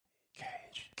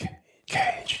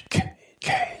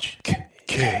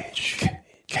Cage.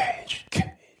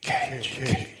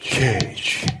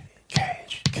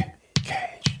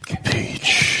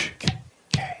 Peach.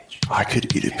 I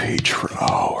could eat a peach for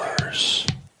hours.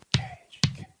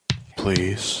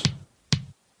 Please.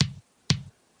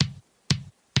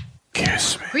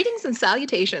 Kiss me. Greetings and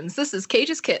salutations. This is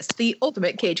Cage's Kiss, the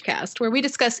ultimate Cage cast, where we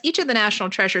discuss each of the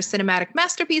National Treasure cinematic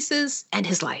masterpieces and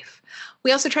his life.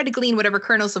 We also try to glean whatever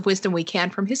kernels of wisdom we can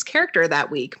from his character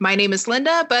that week. My name is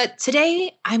Linda, but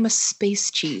today I'm a space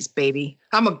cheese, baby.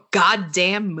 I'm a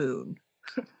goddamn moon.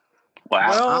 Wow.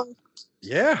 Well,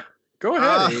 yeah. Go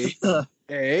ahead.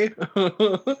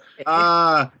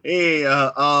 I'm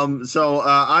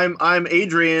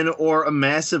Adrian, or a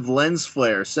massive lens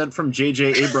flare sent from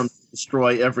J.J. Abrams to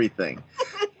destroy everything.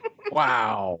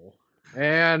 Wow.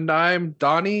 And I'm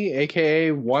Donnie,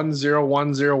 aka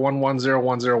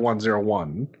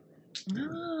 10101101010101.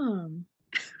 Oh.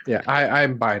 Yeah,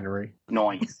 I'm binary.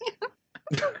 Noise.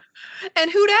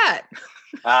 And who dat?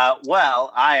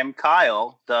 Well, I am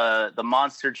Kyle, the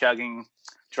monster chugging,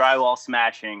 drywall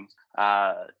smashing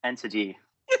entity.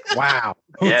 Wow.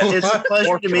 Yeah. It's a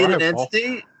pleasure to meet an Drywall.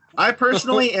 entity. I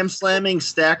personally am slamming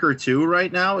Stacker 2 right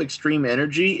now, Extreme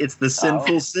Energy. It's the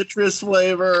sinful citrus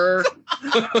flavor.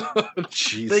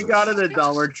 Jesus. They got it at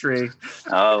Dollar Tree.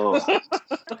 Oh.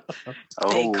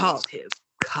 They Oh. called him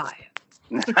Kyle.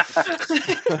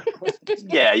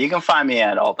 Yeah, you can find me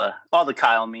at all the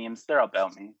Kyle memes. They're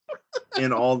about me.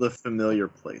 In all the familiar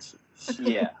places.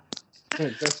 Yeah.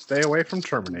 Just stay away from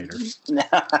Terminators.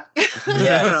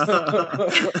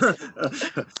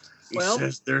 He Well-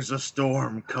 says there's a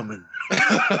storm coming.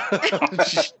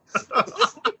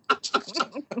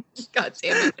 God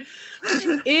damn it.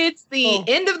 It's the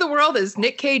end of the world as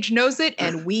Nick Cage knows it,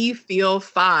 and we feel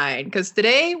fine. Because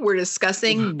today we're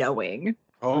discussing knowing.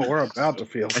 Oh, we're about to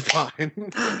feel fine.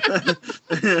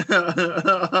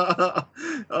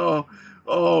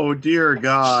 oh, dear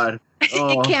God.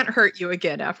 Oh. It can't hurt you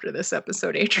again after this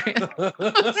episode, Adrian. So your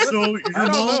I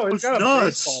don't know. mom He's was got a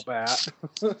nuts. baseball bat.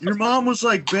 Your mom was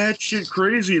like batshit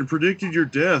crazy and predicted your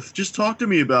death. Just talk to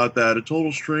me about that, a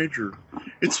total stranger.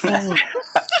 It's fine.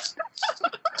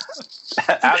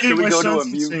 After we My go to a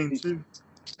son's museum. insane,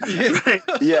 too. Right.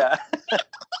 Yeah.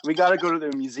 We got to go to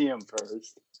the museum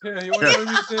first. Yeah, you want to go to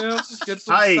the museum? Get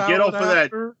some Hey, get salad off of that.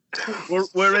 after?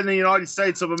 We're in the United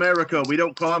States of America. We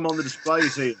don't climb on the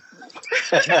displays here.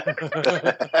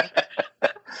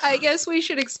 I guess we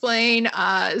should explain.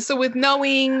 So with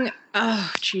knowing,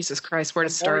 Jesus Christ, where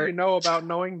to The more you start? know about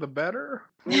knowing, the better.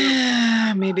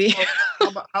 Maybe.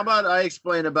 How about I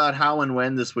explain about how and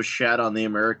when this was shat on the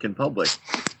American public?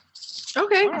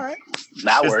 Okay. All right.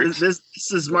 That works. This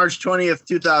is March 20th,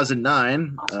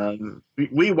 2009.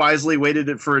 We wisely waited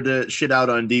it for it to shit out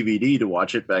on DVD to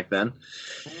watch it back then.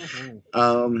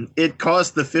 It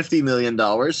cost the $50 million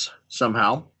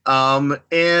somehow.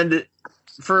 And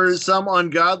for some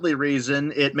ungodly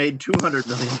reason, it made $200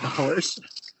 million,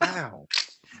 Wow.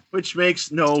 which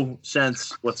makes no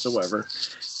sense whatsoever.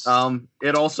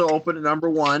 It also opened at number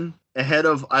one, ahead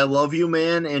of I Love You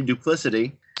Man and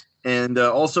Duplicity. And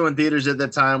also in theaters at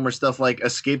that time were stuff like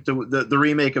Escape to the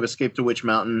remake of Escape to Witch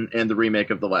Mountain and the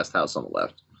remake of The Last House on the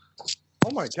Left.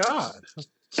 Oh my God.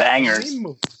 Bangers.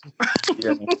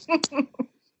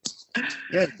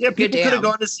 Yeah, people could damn. have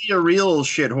gone to see a real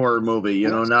shit horror movie,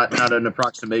 not an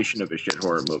approximation of a shit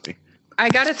horror movie. I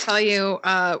got to tell you,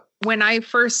 when I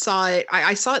first saw it,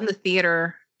 I saw it in the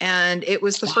theater, and it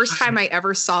was the first time I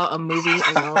ever saw a movie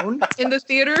alone in the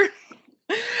theater.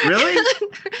 Really?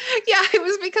 Yeah, it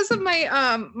was because of my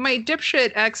my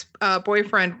dipshit ex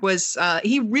boyfriend was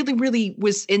he really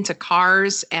was into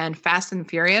cars and Fast and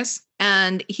Furious,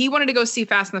 and he wanted to go see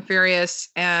Fast and the Furious,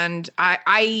 and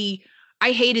I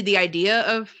hated the idea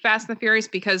of Fast and the Furious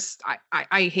because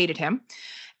I hated him.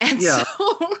 And Yeah.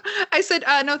 so I said,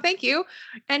 no, thank you.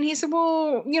 And he said,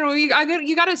 well,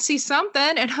 you got to see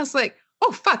something. And I was like,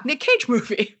 oh, fuck, Nick Cage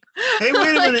movie. Hey,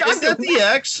 wait a Like, minute. I'm Is that doing the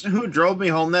ex who drove me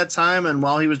home that time and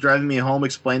while he was driving me home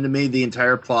explained to me the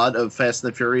entire plot of Fast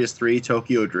and the Furious 3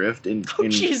 Tokyo Drift in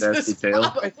Jesus, vast detail?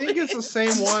 Bob. I think it's the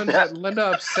same one that Linda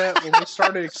upset when we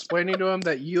started explaining to him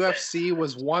that UFC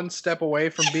was one step away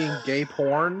from being gay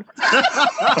porn.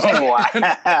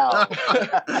 Wow.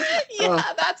 Yeah,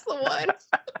 that's the one.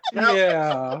 Now,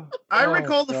 Yeah. I Oh,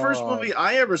 recall the first God. movie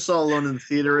I ever saw alone in the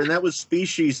theater, and that was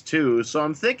Species 2. So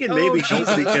I'm thinking maybe Oh,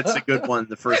 nobody gets a good one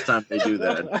the first time they do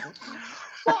that.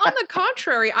 Well, on the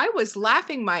contrary, I was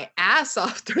laughing my ass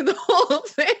off through the whole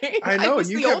thing. I know, was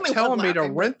you the kept only one telling me to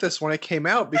laughing. rent this when it came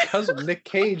out because of Nick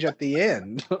Cage at the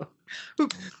end.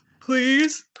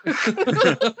 Please.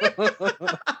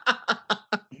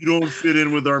 You don't fit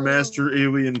in with our master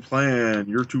alien plan.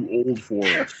 You're too old for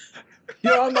it.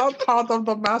 You're not part of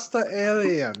the master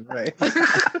alien, right?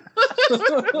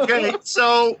 Okay,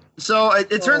 so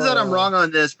it turns out I'm wrong on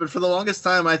this, but for the longest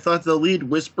time I thought the lead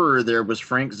whisperer there was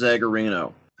Frank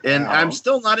Zagarino. And I'm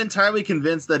still not entirely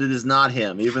convinced that it is not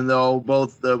him, even though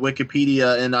both the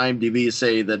Wikipedia and IMDb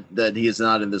say that he is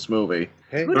not in this movie.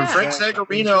 Hey, But Frank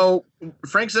Zagarino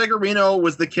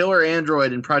was the killer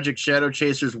android in Project Shadow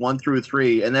Chasers 1 through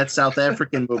 3, and that South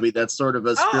African movie that's sort of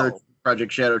a spiritual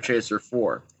Project Shadow Chaser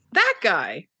 4. That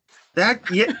guy.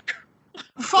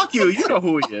 Fuck you, you know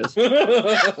who he is.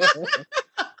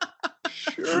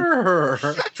 Sure.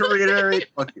 To reiterate,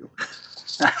 fuck you.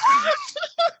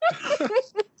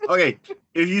 Okay,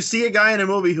 if you see a guy in a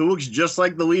movie who looks just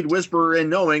like the lead whisperer in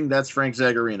Knowing, that's Frank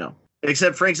Zagarino.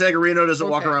 Except Frank Zagarino doesn't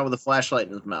walk around with a flashlight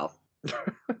in his mouth.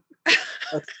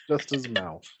 That's just his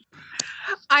mouth.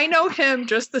 I know him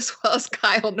just as well as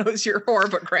Kyle knows your whore,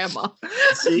 but grandma.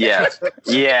 See? Yeah.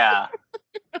 Yeah.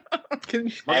 Can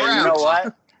you- Hey, you know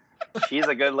what? She's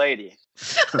a good lady.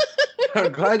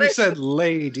 I'm glad you said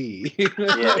lady.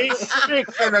 Yeah. He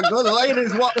speaks in a good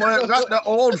lady's what when it got the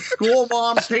old school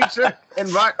mom teacher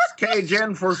invites Cage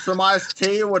in for some iced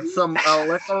tea with some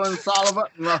liquor inside of it.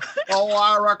 And,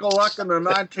 I recollect in the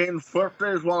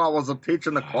 1950s when I was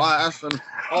teaching the class and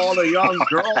all the young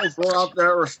girls were out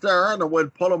there staring and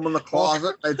we'd put them in the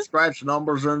closet. They'd scratch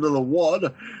numbers into the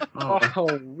wood.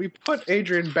 Oh, we put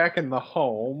Adrian back in the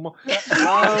home.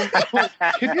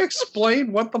 Can you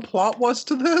explain what the plot was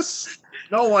to this?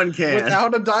 No one can.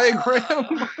 Without a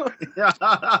diagram?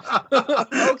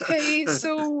 Okay,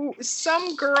 so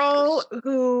some girl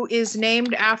who is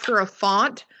named after a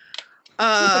font,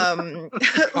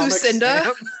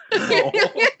 Lucinda. Oh.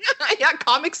 Yeah,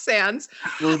 Comic Sans.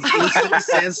 Lucinda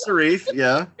Sans Serif,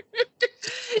 yeah.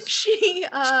 She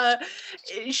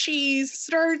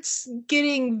starts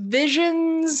getting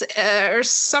visions or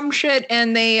some shit,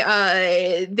 and they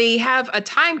have a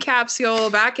time capsule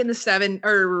back in the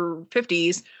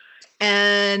 50s,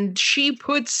 and she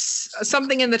puts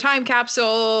something in the time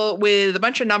capsule with a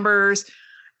bunch of numbers,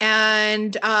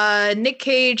 and Nick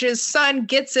Cage's son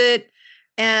gets it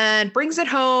and brings it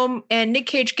home, and Nick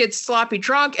Cage gets sloppy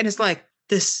drunk and is like,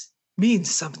 "This means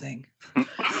something." And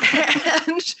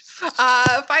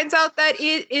finds out that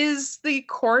it is the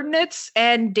coordinates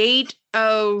and date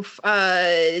of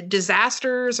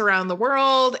disasters around the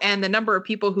world and the number of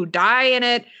people who die in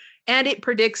it, and it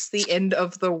predicts the end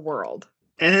of the world.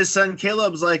 And his son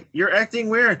Caleb's like, "You're acting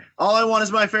weird. All I want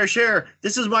is my fair share.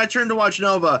 This is my turn to watch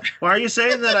Nova. Why are you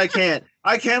saying that I can't?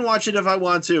 I can watch it if I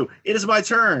want to. It is my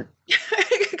turn."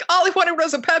 All I wanted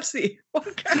was a Pepsi.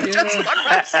 Just one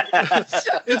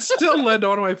Pepsi. It still led to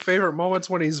one of my favorite moments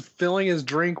when he's filling his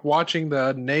drink watching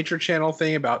the Nature Channel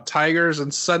thing about tigers,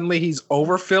 and suddenly he's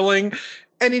overfilling,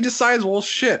 and he decides, well,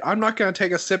 shit, I'm not going to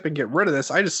take a sip and get rid of this.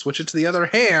 I just switch it to the other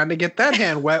hand and get that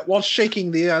hand wet while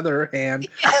shaking the other hand,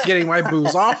 getting my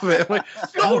booze off of it. Like,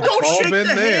 No, don't all shake been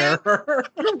the there.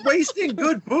 You're wasting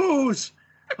good booze.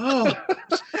 Oh.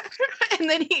 And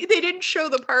then they didn't show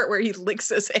the part where he licks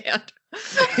his hand.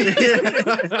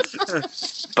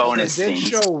 Bonus They did scenes.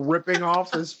 show ripping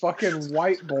off his fucking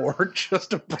whiteboard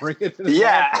just to bring it in.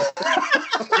 Yeah.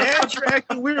 Dad, you're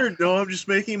acting weird. No, I'm just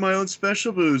making my own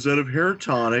special booze out of hair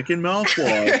tonic and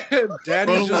mouthwash.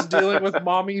 Daddy's just dealing with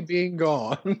mommy being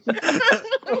gone.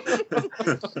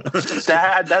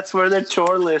 Dad, that's where the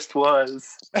chore list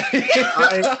was.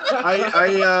 I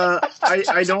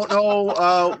don't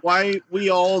know why we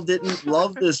all didn't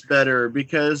love this better,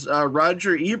 because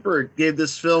Roger Ebert gave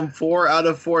this film 4 out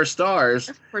of 4 stars.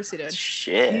 Of course he did. He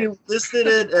Shit. listed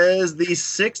it as the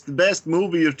 6th best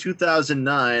movie of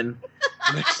 2009.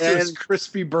 Next to his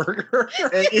crispy burger.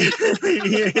 And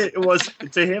it was,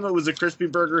 to him, it was a crispy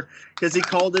burger because he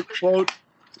called it, quote,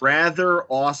 rather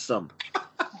awesome.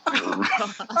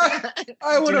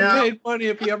 I would have Now- made money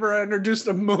if he ever introduced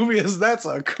a movie as that's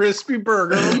a crispy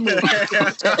burger.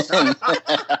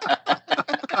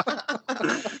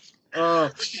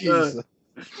 Jesus.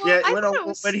 Yeah, I thought it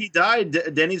was- when he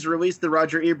died, Denny's released the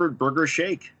Roger Ebert Burger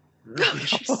Shake.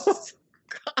 Jesus.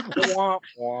 Wah,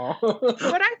 wah.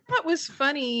 What I thought was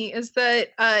funny is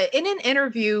that in an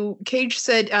interview, Cage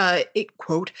said, it,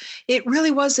 quote, "It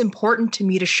really was important to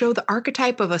me to show the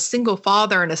archetype of a single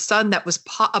father and a son that was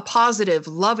a positive,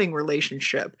 loving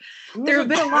relationship. There have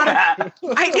been a lot of,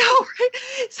 I know, right?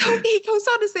 So he goes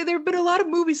on to say there have been a lot of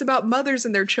movies about mothers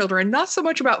and their children, not so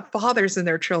much about fathers and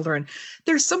their children.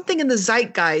 There's something in the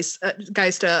zeitgeist,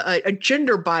 a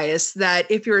gender bias that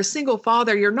if you're a single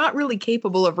father, you're not really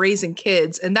capable of raising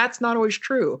kids. And that's not always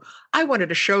true. I wanted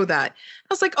to show that." I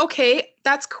was like, okay,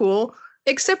 that's cool.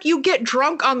 except you get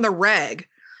drunk on the reg.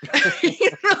 And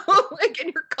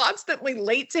you're constantly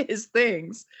late to his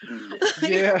things.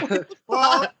 Yeah.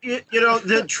 Well,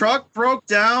 the truck broke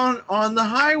down on the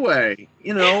highway.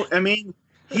 I mean,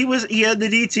 he had the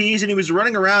DTs and he was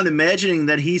running around imagining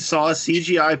that he saw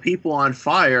CGI people on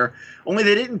fire, only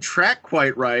they didn't track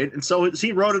quite right, and so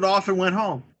he wrote it off and went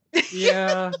home.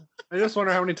 Yeah. I just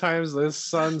wonder how many times his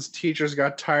son's teachers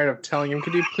got tired of telling him,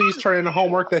 could you please turn in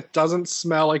homework that doesn't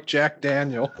smell like Jack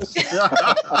Daniels?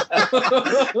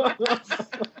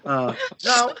 Now,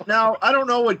 I don't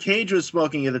know what Cage was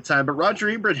smoking at the time, but Roger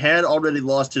Ebert had already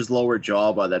lost his lower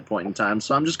jaw by that point in time,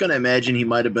 so I'm just going to imagine he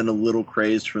might have been a little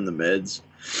crazed from the meds.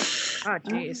 Oh,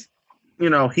 jeez.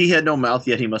 He had no mouth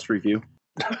yet he must review.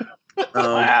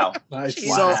 Wow. Nice.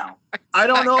 So, Wow. I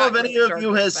don't know if any of Dark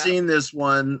you with has that. seen this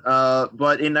one,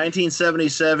 but in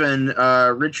 1977,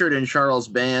 Richard and Charles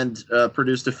Band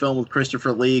produced a film with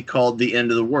Christopher Lee called The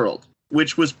End of the World,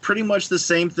 which was pretty much the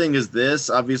same thing as this.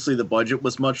 Obviously, the budget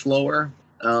was much lower.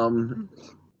 And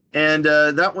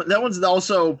that one's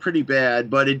also pretty bad,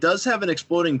 but it does have an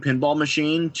exploding pinball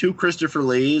machine, 2 Christopher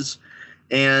Lees,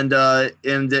 and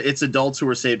it's adults who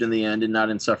are saved in the end and not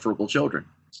insufferable children.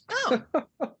 Oh,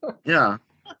 Yeah.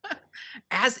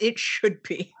 as it should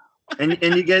be. And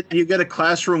you get a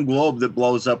classroom globe that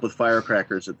blows up with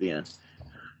firecrackers at the end.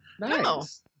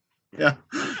 Nice. Yeah.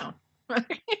 Oh.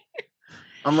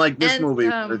 Unlike this And, movie,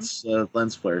 it's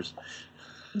lens flares.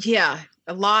 Yeah,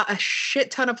 a shit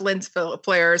ton of lens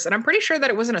flares, and I'm pretty sure that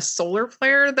it wasn't a solar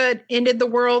flare that ended the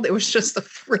world. It was just a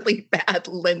really bad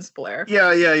lens flare.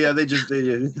 Yeah. They just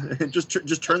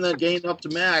turn that gain up to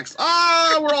max.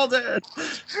 We're all dead.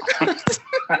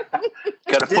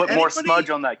 Gotta Did put more anybody- smudge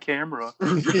on that camera.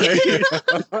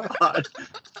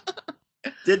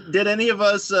 Did any of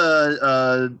us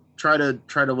try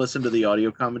to listen to the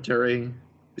audio commentary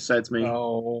besides me?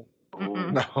 No.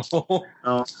 Mm-mm. No.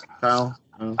 Oh, Kyle.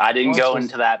 Oh. I didn't go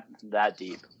into that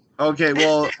deep. Okay,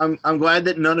 well, I'm glad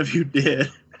that none of you did.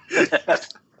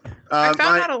 I found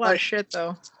out a lot of shit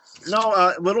though.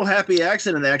 No, little happy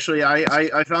accident, actually.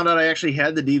 I found out I actually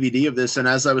had the DVD of this, and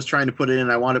as I was trying to put it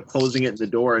in, I wound up closing it in the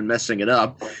door and messing it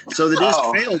up. So the disc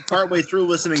failed partway through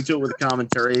listening to it with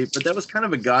commentary, but that was kind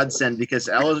of a godsend because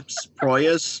Alex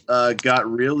Proyas got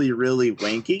really, really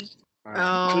wanky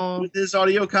Oh, with his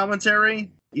audio commentary.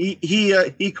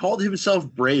 He called himself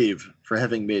brave for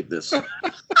having made this.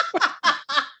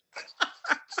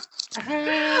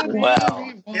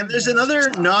 Wow. And there's another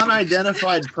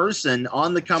non-identified person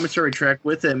on the commentary track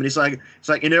with him, and he's like,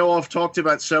 I've talked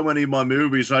about so many of my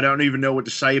movies, I don't even know what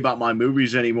to say about my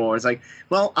movies anymore. It's like,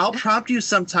 well, I'll prompt you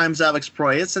sometimes, Alex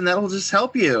Proyas, and that'll just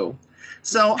help you.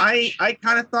 So I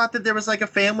kind of thought that there was like a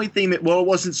family theme. Well, it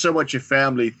wasn't so much a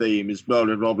family theme as blah,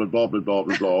 blah, blah, blah, blah, blah, blah,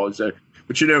 blah, blah. So,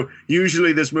 but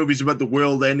usually this movie's about the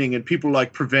world ending and people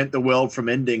like prevent the world from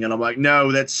ending. And I'm like,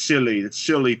 no, that's silly. That's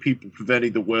silly people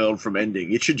preventing the world from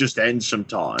ending. It should just end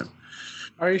sometime.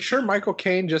 Are you sure Michael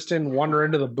Caine just didn't wander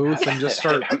into the booth and just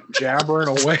start jabbering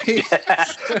away?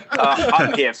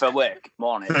 I'm here for work.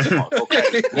 Morning.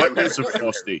 Okay. What is a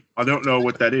frosty? I don't know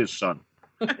what that is, son.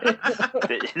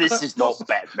 This is not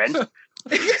Batman.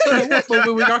 What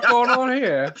movie we got going on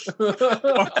here?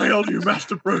 I failed you,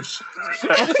 Master Bruce.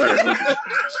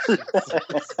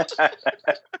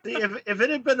 See, if it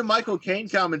had been a Michael Caine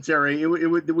commentary,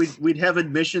 we'd have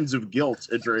admissions of guilt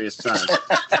at various times.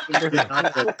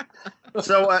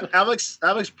 So Alex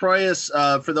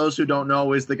Proyas, for those who don't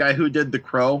know, is the guy who did The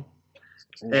Crow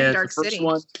and Dark the first City.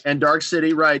 one and Dark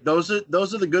City. Right, those are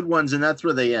the good ones, and that's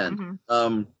where they end.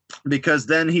 Mhm. Because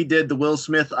then he did the Will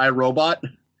Smith I, Robot.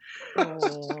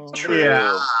 Oh. True.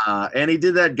 Yeah, and he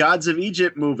did that Gods of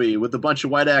Egypt movie with a bunch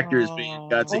of white actors being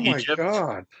Gods Oh of my Egypt.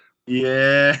 god!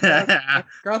 Yeah,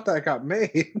 Forgot that got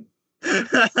made.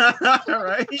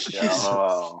 right.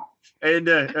 Oh. And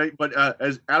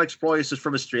as Alex Proyas is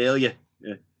from Australia,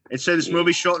 yeah. And so this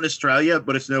movie's shot in Australia,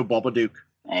 but it's no Babadook.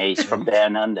 He's from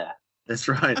down under. That's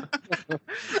right.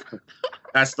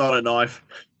 That's not a knife.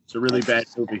 It's a really bad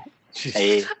movie.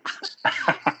 Hey.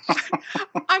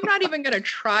 I'm not even going to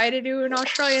try to do an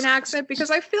Australian accent because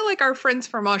I feel like our friends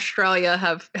from Australia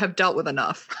have dealt with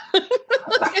enough. They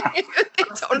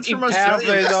don't Friends need- from Australia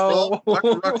they, still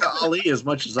though? rock Ali as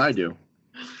much as I do.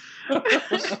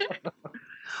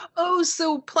 Oh,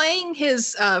 so playing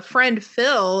his friend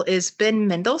Phil is Ben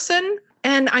Mendelsohn.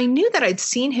 And I knew that I'd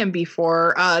seen him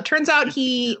before. Turns out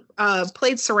he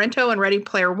played Sorrento in Ready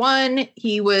Player One.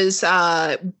 He was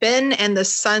Ben and the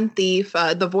Sun Thief,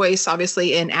 the voice,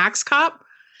 obviously, in Axe Cop.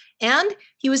 And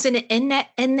he was in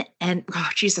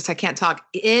Jesus, I can't talk.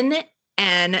 In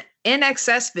an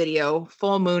NXS video,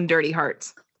 Full Moon Dirty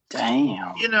Hearts.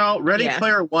 Damn. You know, Ready Yeah.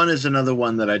 Player One is another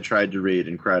one that I tried to read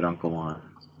and cried Uncle on.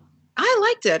 I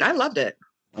liked it. I loved it.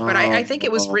 But I think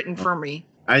it was written for me.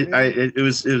 It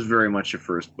was very much a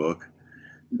first book.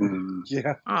 Mm.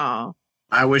 Yeah. Oh.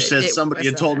 I wish that It somebody was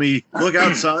had told me, "Look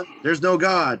out, son! There's no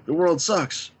God. The world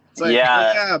sucks." It's like,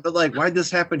 Yeah. but like, why'd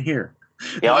this happen here?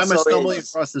 He Why am I also stumbling is-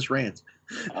 across this rant?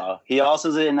 He also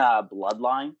is in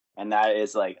Bloodline, and that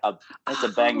is like it's a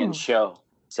banging Oh. show.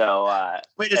 So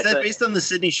Wait, is It's that a- based on the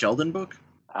Sidney Sheldon book?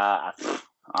 I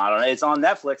don't know. It's on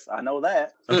Netflix. I know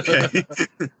that. Okay,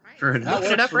 fair enough.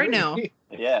 Look it up right now.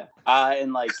 Yeah.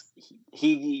 And like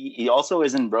he also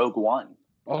is in Rogue One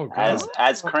Oh god.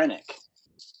 as Krennic.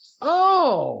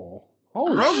 Oh.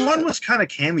 Holy Rogue shit. One was kind of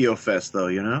cameo fest, though.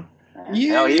 You know.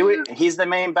 No, Yeah. he's the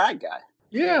main bad guy.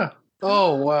 Yeah.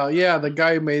 Oh wow. Yeah, the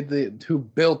guy who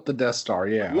built the Death Star.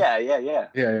 Yeah. Yeah.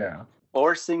 Yeah.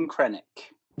 Orson Krennic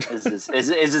is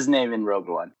his name in Rogue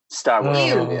One. Star Wars.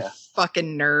 Oh. trivia.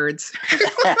 Fucking nerds.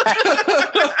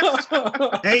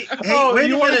 Hey, Oh, wait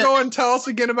you a want to minute. go and tell us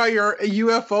again about your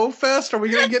UFO fest? Are we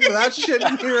going to get into that shit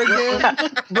in here again?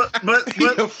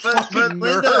 You fucking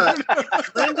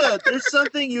Linda, there's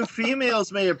something you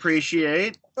females may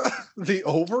appreciate. The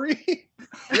ovary?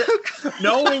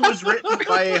 Knowing was written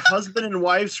by a husband and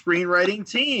wife screenwriting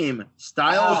team,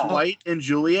 Styles Oh. White and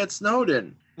Juliet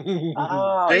Snowden. Oh,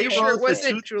 Are you They sure wrote it the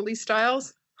wasn't two- Julie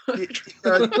Stiles? But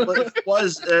if it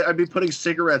was, I'd be putting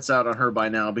cigarettes out on her by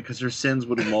now because her sins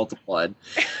would have multiplied.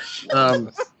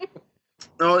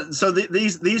 So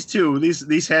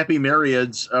these happy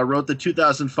myriads wrote the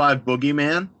 2005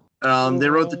 Boogeyman. They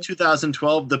wrote the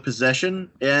 2012 The Possession,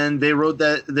 and they wrote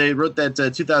that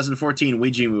 2014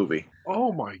 Ouija movie.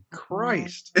 Oh my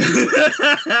Christ. You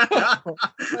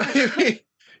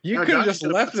You could have just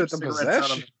left it at the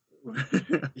possession.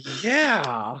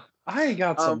 Yeah. I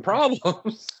got some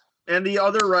problems. And the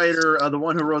other writer, the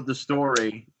one who wrote the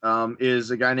story,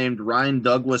 is a guy named Ryan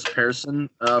Douglas Pearson,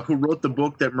 who wrote the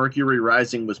book that Mercury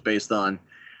Rising was based on.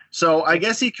 So I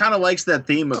guess he kind of likes that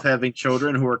theme of having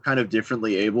children who are kind of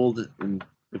differently abled and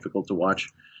difficult to watch.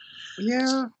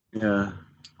 Yeah. Yeah,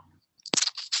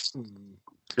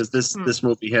 because this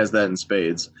movie has that in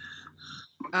spades.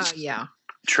 Yeah.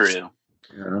 true.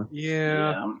 Yeah.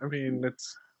 Yeah. I mean,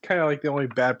 it's kind of like the only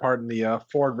bad part in the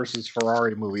Ford versus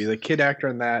Ferrari movie. The kid actor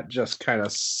in that just kind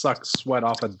of sucks sweat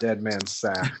off a dead man's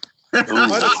sack. But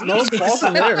it's no fault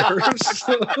of theirs.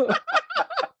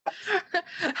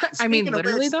 I mean, Speaking of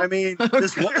literally, which, though. I mean,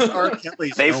 this was R.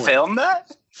 Kelly's. They going. filmed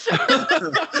that?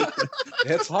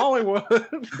 It's Hollywood.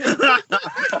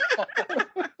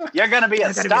 You're gonna be a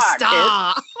I'm gonna be a star, kid.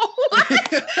 star.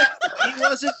 He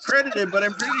wasn't credited, but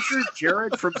I'm pretty sure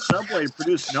Jared from Subway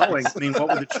produced Knowing. I mean, what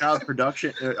with the child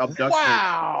production abduction?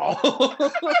 Wow.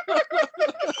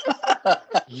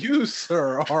 You,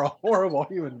 sir, are a horrible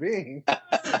human being.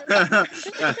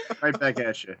 Right back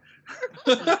at you.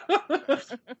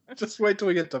 Just wait till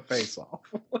we get to Face Off.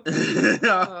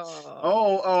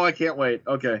 Oh, I can't wait.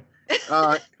 Okay.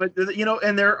 But you know,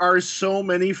 and there are so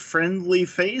many friendly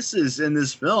faces in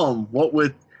this film. What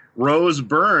with Rose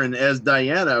Byrne as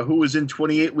Diana, who was in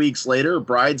 28 Weeks Later,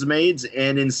 Bridesmaids,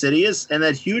 and Insidious, and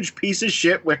that huge piece of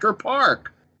shit Wicker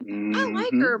Park. I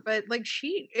like her, but like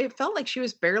it felt like she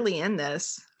was barely in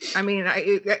this. I mean,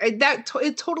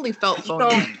 it totally felt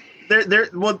phony.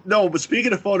 No, but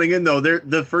speaking of phoning in though,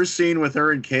 the first scene with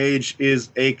her and Cage is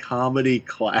a comedy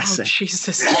Oh, classic.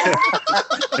 Jesus.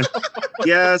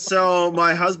 Yeah, so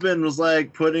my husband was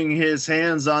like putting his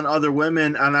hands on other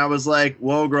women, and I was like,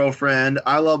 "Whoa, girlfriend,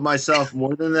 I love myself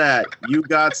more than that. You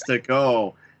gots to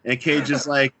go." And Cage is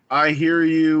like, "I hear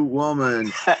you,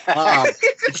 woman.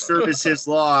 It's service his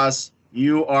loss.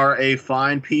 You are a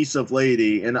fine piece of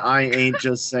lady, and I ain't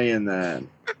just saying that."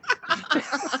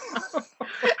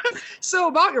 So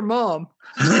about your mom.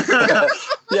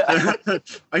 Yeah.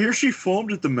 I hear she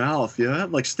foamed at the mouth, yeah?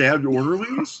 Like stabbed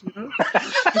orderlies? You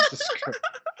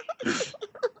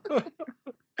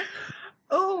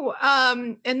know?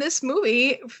 And this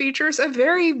movie features a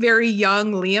very, very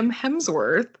young Liam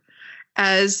Hemsworth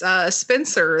as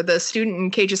Spencer, the student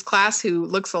in Cage's class who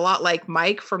looks a lot like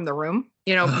Mike from The Room.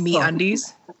 You know, Me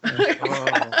Undies.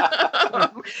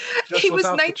 He was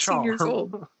 19 years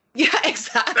old. Yeah,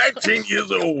 exactly. 19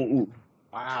 years old.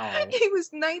 Wow. He was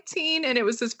 19 and it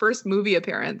was his first movie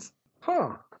appearance.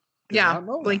 Huh. Did Yeah, not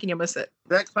know that. blink and you miss it.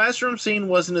 That classroom scene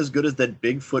wasn't as good as that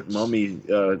Bigfoot mummy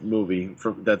movie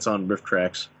that's on Riff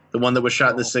Tracks. The one that was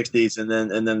shot in the 60s and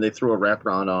then they threw a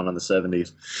wraparound on the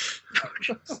 70s.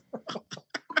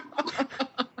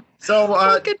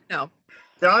 So Good. No.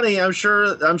 Donnie, I'm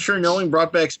sure knowing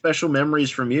brought back special memories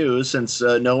from you, since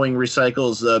knowing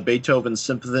recycles Beethoven's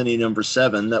Symphony No.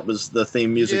 7. That was the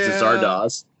theme music to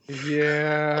Zardoz.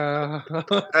 Yeah.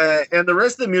 And the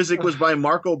rest of the music was by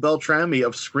Marco Beltrami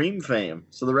of Scream fame.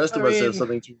 So the rest of us have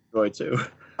something to enjoy too.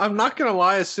 I'm not going to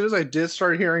lie. As soon as I did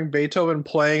start hearing Beethoven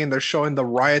playing and they're showing the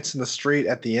riots in the street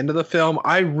at the end of the film,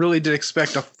 I really did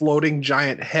expect a floating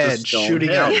giant head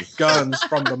shooting out guns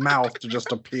from the mouth to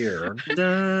just appear.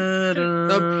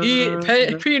 The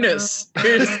penis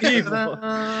is evil.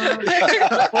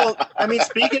 Well, I mean,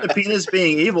 speaking of penis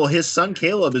being evil, his son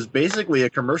Caleb is basically a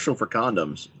commercial for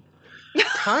condoms.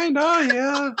 Kinda,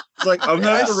 yeah. It's like, I'm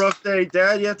having a rough day.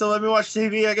 Dad, you have to let me watch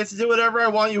TV. I get to do whatever I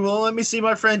want. You won't let me see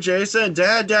my friend Jason.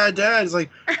 Dad. It's like,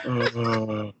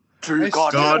 God took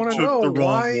the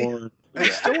wrong one. I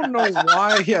still don't know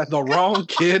why the wrong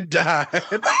kid died.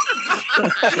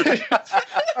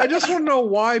 I just want to know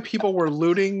why people were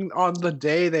looting on the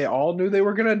day they all knew they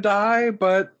were going to die,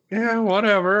 but yeah,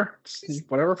 whatever.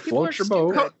 Whatever floats your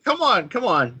boat. Come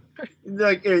on.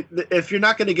 Like, if you're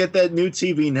not going to get that new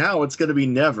TV now, it's going to be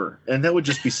never, and that would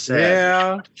just be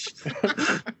sad.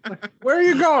 Yeah. Where are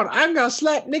you going? I'm going to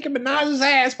slap Nicki Minaj's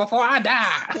ass before I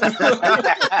die. To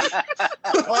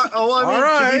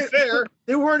be fair,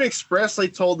 they weren't expressly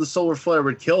told the solar flare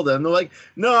would kill them. They're like,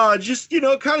 no, just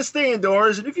kind of stay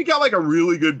indoors, and if you got like a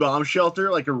really good bomb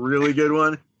shelter, like a really good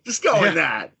one, just go in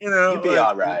that. You'll be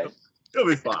all right. You'll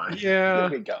be fine. Yeah. You'll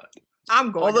be good.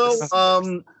 I'm going.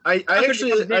 Although, I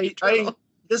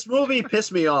this movie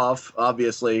pissed me off,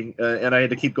 obviously, and I had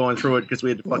to keep going through it because we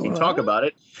had to fucking talk about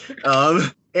it.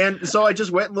 And so I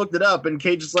just went and looked it up, and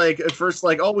Cage is like, at first,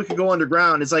 like, oh, we could go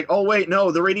underground. It's like, oh, wait,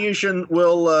 no, the radiation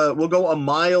will go a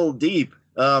mile deep.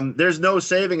 There's no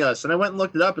saving us. And I went and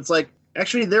looked it up. It's like,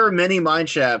 actually, there are many mine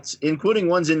shafts, including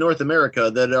ones in North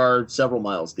America, that are several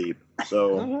miles deep.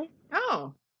 So,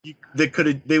 Oh. They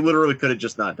literally could have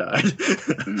just not died.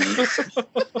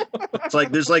 It's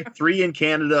like there's like 3 in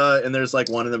Canada and there's like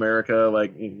 1 in America.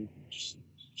 Like,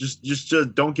 just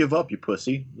don't give up, you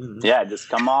pussy. Yeah, just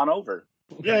come on over.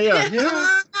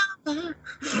 Yeah.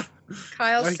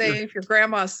 Kyle's safe. Your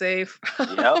grandma's safe.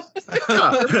 Yep.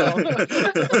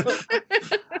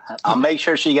 I'll make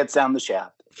sure she gets down the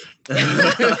shaft.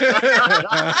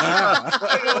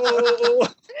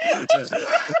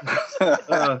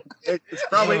 It's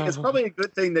probably a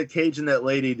good thing that Cage and that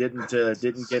lady didn't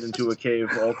get into a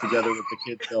cave altogether with the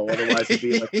kids, though. Otherwise, it'd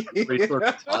be like a very sort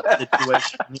of plot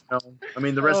situation. I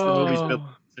mean, the rest of the movie's good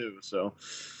too. So,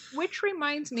 which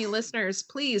reminds me, listeners,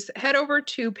 please head over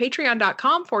to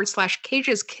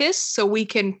patreon.com/Cage's Kiss so we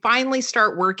can finally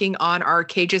start working on our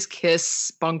Cage's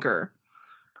Kiss bunker.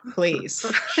 Please.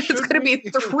 It's going to be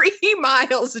 3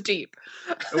 miles deep.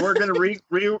 And we're going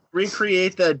to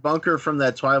recreate that bunker from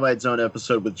that Twilight Zone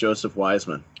episode with Joseph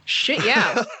Wiseman. Shit,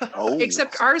 yeah.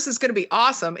 Except ours is going to be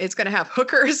awesome. It's going to have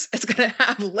hookers, it's going to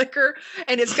have liquor,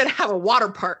 and it's going to have a water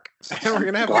park. And we're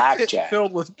going to have a pit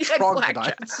filled with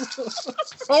troglodytes.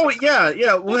 Oh,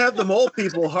 yeah. We'll have the mole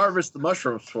people harvest the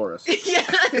mushrooms for us.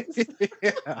 Yes.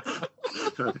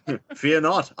 Fear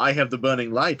not, I have the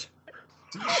burning light.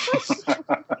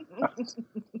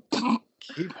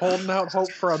 Keep holding out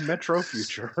hope for a Metro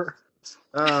future.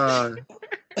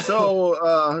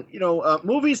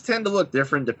 Movies tend to look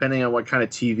different depending on what kind of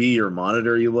TV or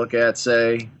monitor you look at,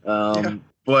 say.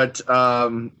 But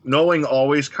knowing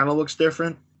always kind of looks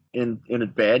different in a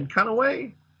bad kind of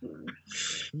way.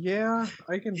 Yeah,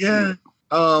 I can. Yeah.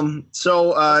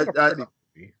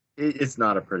 It's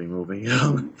not a pretty movie.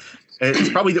 It's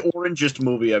probably the orangest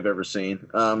movie I've ever seen.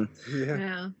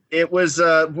 It was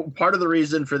part of the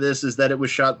reason for this is that it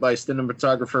was shot by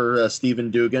cinematographer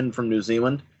Stephen Dugan from New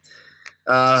Zealand.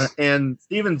 And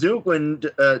Stephen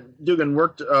Dugan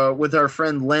worked with our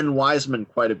friend Len Wiseman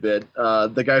quite a bit,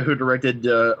 the guy who directed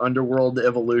Underworld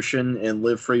Evolution and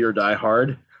Live Free or Die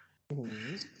Hard.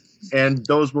 Mm-hmm. And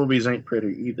those movies ain't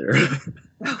pretty either.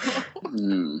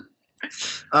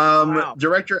 Wow.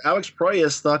 Director Alex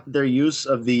Proyas thought that their use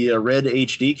of the Red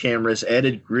HD cameras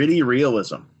added gritty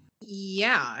realism.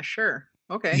 Yeah, sure.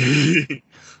 Okay.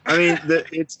 I mean,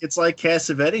 it's like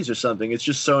Cassavetes or something. It's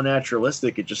just so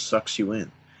naturalistic, it just sucks you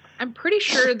in. I'm pretty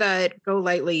sure that Go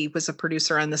Lightly was a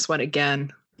producer on this one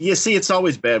again. Yeah, see, it's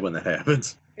always bad when that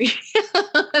happens.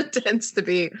 It tends to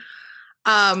be.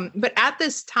 But at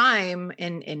this time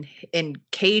in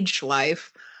Cage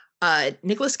life,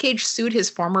 Nicolas Cage sued his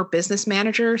former business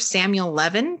manager, Samuel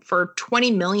Levin, for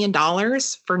 $20 million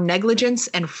for negligence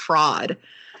and fraud.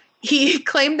 He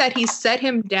claimed that he set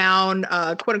him down,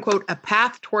 quote unquote, a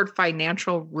path toward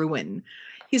financial ruin.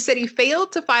 He said he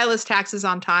failed to file his taxes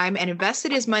on time and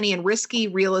invested his money in risky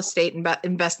real estate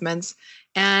investments.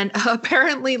 And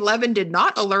apparently Levin did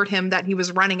not alert him that he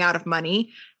was running out of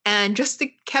money and just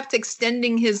kept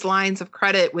extending his lines of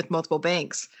credit with multiple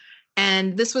banks.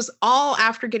 And this was all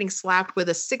after getting slapped with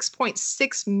a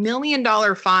 $6.6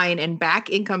 million fine and back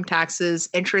income taxes,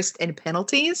 interest, and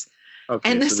penalties. Okay,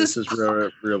 and this is where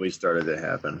it really started to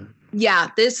happen. Yeah,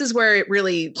 this is where it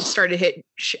really started hitting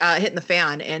the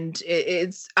fan, and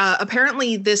it's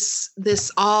apparently this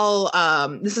is all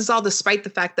despite the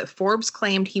fact that Forbes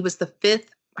claimed he was the 5th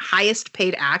highest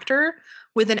paid actor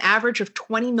with an average of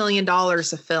 $20 million a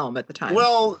film at the time.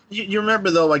 Well, you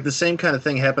remember though, like the same kind of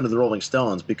thing happened to the Rolling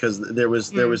Stones because there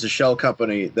was a shell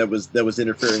company that was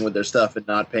interfering with their stuff and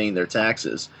not paying their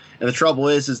taxes. And the trouble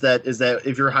is that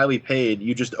if you're highly paid,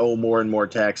 you just owe more and more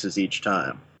taxes each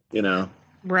time. You know.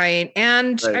 Right,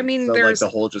 and Right. I mean, so, there's like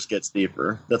the hole just gets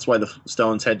deeper. That's why the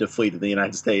Stones had to flee to the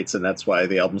United States, and that's why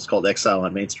the album's called Exile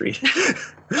on Main Street.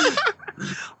 well,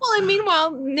 and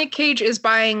meanwhile, Nick Cage is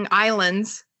buying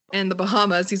islands in the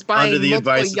Bahamas. He's buying Under the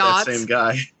multiple advice yachts. of that same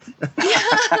guy.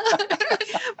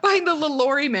 Buying the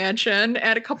LaLaurie mansion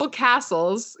and a couple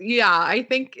castles. Yeah, I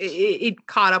think it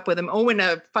caught up with him. Oh, and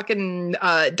a fucking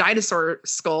dinosaur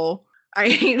skull. I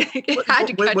mean, it had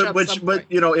to catch up. But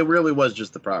you know, it really was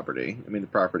just the property. I mean, the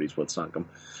property's what sunk him.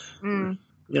 Mm.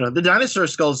 You know, the dinosaur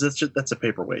skulls. That's a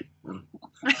paperweight.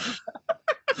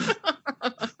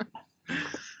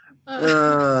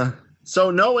 So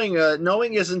knowing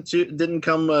didn't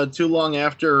come too long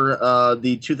after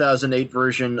the 2008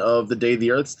 version of The Day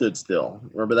the Earth Stood Still.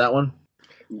 Remember that one?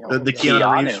 The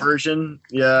Keanu Reeves version.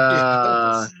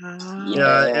 Yeah.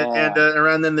 And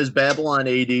around then there's Babylon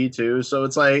AD too. So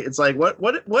it's like what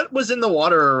was in the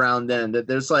water around then? That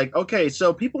there's like, okay,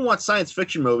 so people want science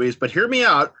fiction movies, but hear me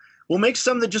out. We'll make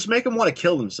some that just make them want to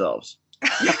kill themselves.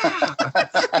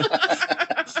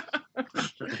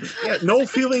 Yeah, no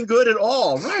feeling good at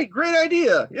all. Right, great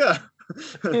idea. Yeah.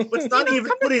 Let's not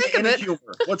even put in any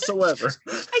humor whatsoever.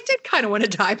 I did kind of want to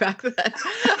die back then.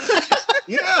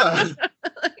 Yeah.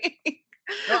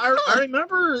 No, I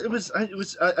remember it was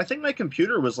I think my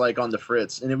computer was like on the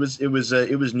fritz, and it was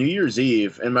New Year's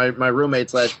Eve, and my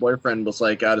roommate / boyfriend was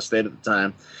like out of state at the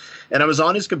time. And I was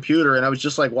on his computer, and I was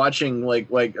just like watching like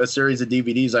a series of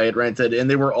DVDs I had rented, and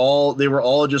they were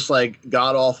all just like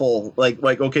god awful. Like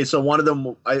okay, so one of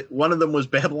them was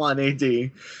Babylon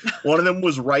AD, one of them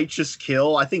was Righteous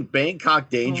Kill. I think Bangkok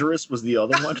Dangerous was the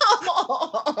other one.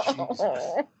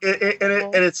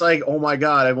 And it's like, oh my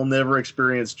god, I will never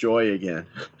experience joy again.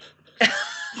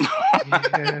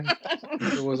 Yeah,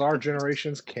 it was our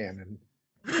generation's canon.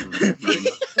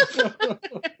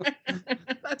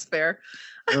 That's fair.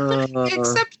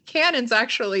 Except canon's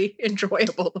actually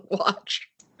enjoyable to watch.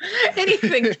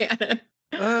 Anything canon.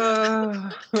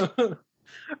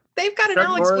 They've got an Chuck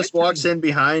Alex Norris Winter. walks in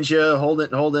behind you,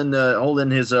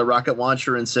 holding his rocket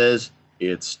launcher, and says,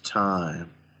 "It's time."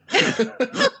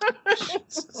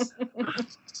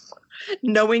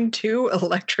 Knowing 2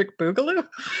 Electric Boogaloo.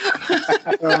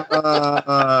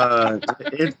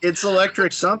 It's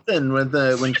electric something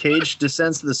when Cage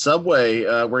descends to the subway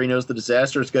where he knows the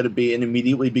disaster is going to be, and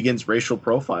immediately begins racial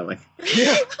profiling.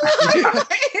 Yeah.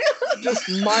 Just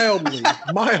mildly.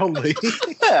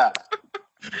 Yeah.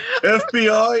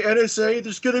 FBI, NSA,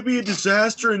 there's going to be a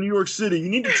disaster in New York City. You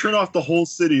need to turn off the whole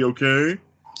city, okay?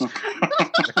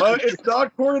 It's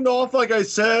not cordoned off like I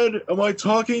said. Am I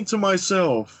talking to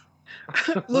myself?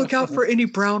 Look out for any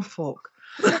brown folk.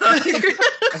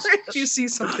 If you see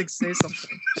something, say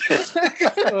something. He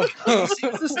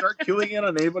seems to start queuing in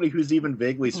on anybody who's even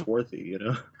vaguely swarthy, you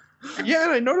know? Yeah,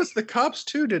 and I noticed the cops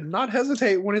too did not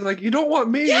hesitate when he's like, "You don't want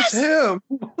me, Yes! it's him."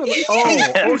 Like,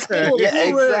 Oh, okay. Yeah,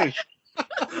 exactly.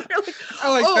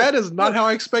 That is not how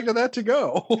I expected that to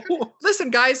go.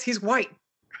 Listen, guys, he's white.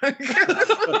 Okay.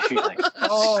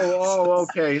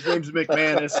 His name's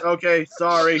McManus. Okay,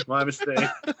 sorry, my mistake.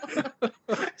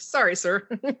 Sorry, sir.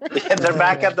 Yeah, they're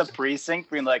back at the precinct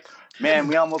being like, man,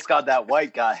 we almost got that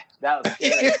white guy. That was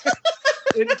scary.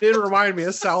 It did remind me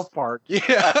of South Park.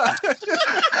 Yeah.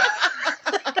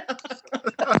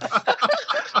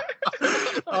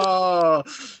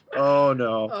 Oh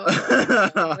no.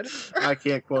 Oh, I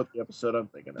can't quote the episode I'm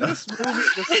thinking of. This movie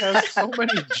just has so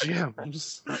many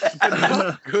gems, but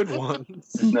not good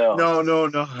ones. No.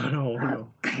 No.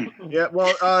 Yeah,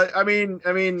 well, I mean,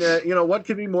 you know, what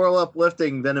could be more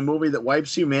uplifting than a movie that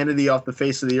wipes humanity off the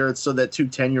face of the earth so that 2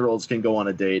 10-year-olds can go on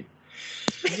a date?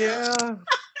 Yeah.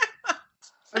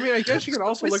 I mean, I guess you can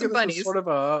also With look some at this bunnies. as sort of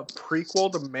a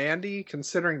prequel to Mandy,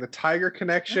 considering the tiger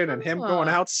connection and him going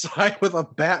outside with a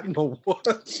bat in the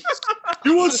woods.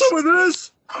 You want some of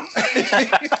this?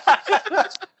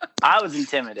 I was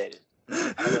intimidated.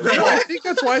 I think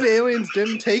that's why the aliens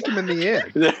didn't take him in the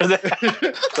end. Like,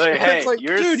 hey, It's like,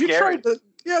 you're dude, you scary. tried to.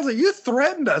 Yeah, I was like, you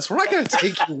threatened us. We're not going to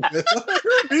take you with us.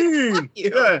 Mean.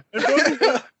 You. Yeah. And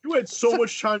you had so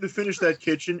much time to finish that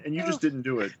kitchen, and you just didn't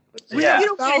do it. We Yeah. have You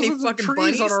don't get any thousands of fucking trees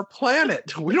bunnies. on our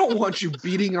planet. We don't want you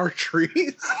beating our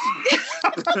trees.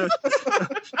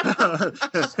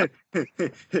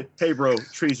 Hey, bro,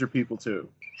 trees are people too.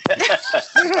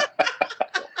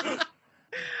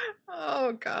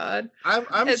 Oh God. I'm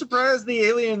It's- surprised the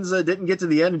aliens didn't get to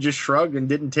the end and just shrugged and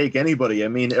didn't take anybody. I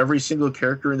mean, every single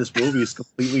character in this movie is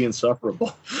completely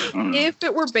insufferable. If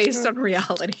it were based on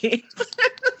reality,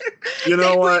 You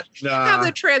know what? have Nah.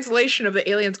 the translation of the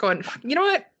aliens going, you know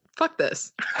what? Fuck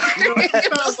this. You know,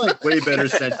 it sounds like way better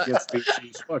sentient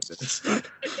species. Fuck this. And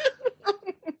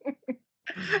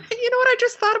you know what I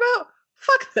just thought about?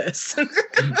 Fuck this.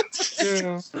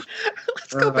 Let's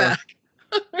go back.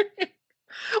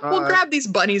 We'll grab these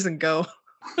bunnies and go.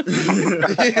 They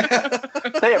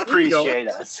appreciate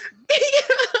us.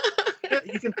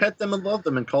 You can pet them and love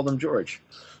them and call them George.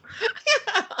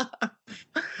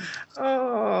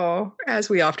 Oh, as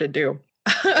we often do.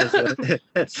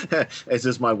 As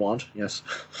is my want, yes.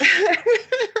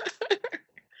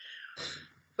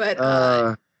 But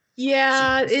Uh,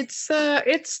 yeah, it's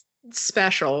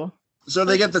special. so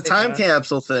they get the Let's say time that.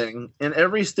 capsule thing, and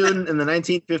every student in the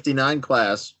 1959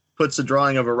 class puts a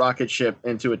drawing of a rocket ship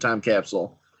into a time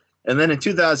capsule. And then in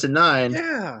 2009,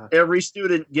 Yeah. every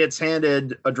student gets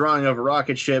handed a drawing of a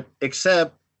rocket ship,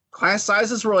 except class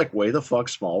sizes were like way the fuck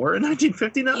smaller in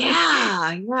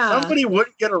 1959. Yeah. Somebody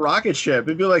wouldn't get a rocket ship.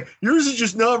 It'd be like, yours is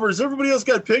just numbers. Everybody else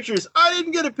got pictures. I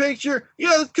didn't get a picture. Yeah,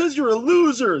 that's because you're a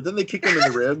loser. Then they kick him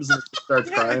in the ribs and he starts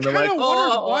Yeah, I crying. kind They're of like,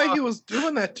 wondered oh, why he was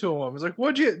doing that to him. It's like,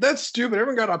 what'd you? That's stupid.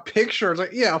 Everyone got a picture. It's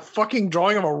like, yeah, a fucking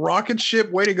drawing of a rocket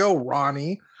ship. Way to go,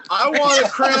 Ronnie. I want a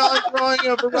crayon drawing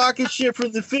of a rocket ship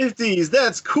from the 50s.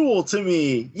 That's cool to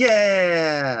me.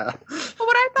 Yeah. Well,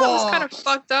 what I thought was kind of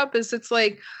fucked up is it's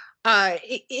like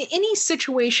any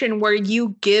situation where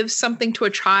you give something to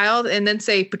a child and then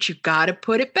say, but you got to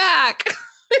put it back.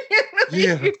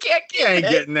 Yeah. You can't You ain't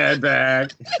get it. getting that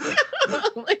back.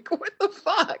 Like, what the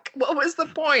fuck? What was the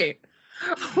point?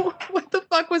 What the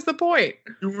fuck was the point?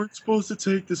 You weren't supposed to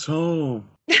take this home.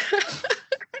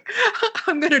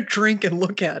 I'm gonna drink and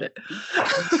look at it.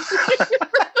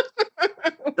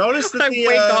 Notice that I the,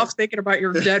 wake off thinking about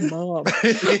your dead mom.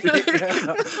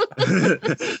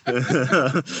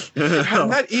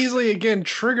 And that easily again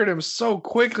triggered him so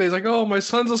quickly. He's like, "Oh, my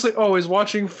son's asleep. Oh, he's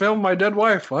watching film. My dead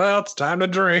wife. Well, it's time to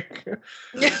drink."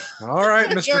 All right,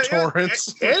 Mr. Yeah,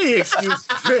 Torrance. Any excuse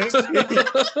to drink.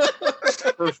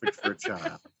 Perfect for a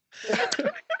child.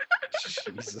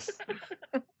 Jesus.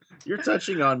 You're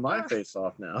touching on my face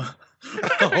off now.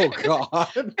 Oh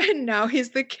God. And now he's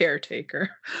the caretaker.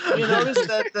 You notice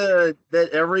that that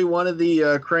every one of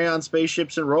the crayon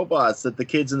spaceships and robots that the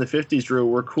kids in the 50s drew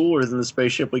were cooler than the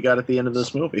spaceship we got at the end of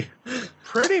this movie.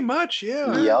 Pretty much,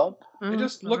 yeah. Yup. It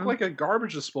just looked like a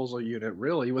garbage disposal unit,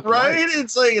 really. With Right?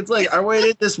 lights. It's like I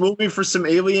waited this movie for some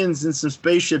aliens and some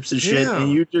spaceships and shit, Yeah.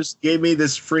 and you just gave me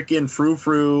this freaking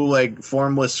frou-frou like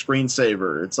formless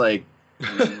screensaver. It's like,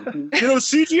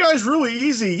 CGI is really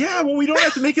easy. Yeah, well, we don't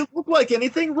have to make it look like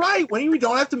anything, right? When we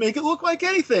don't have to make it look like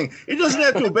anything. It doesn't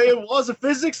have to obey laws of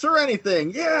physics or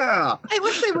anything. Yeah. I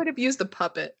wish they would have used the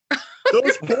puppet.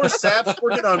 Those poor saps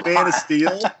working on Man of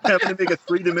Steel, having to make a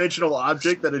three-dimensional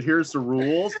object that adheres to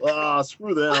rules. Ah,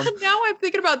 screw them. Now I'm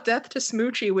thinking about Death to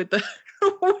Smoochie with the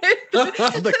with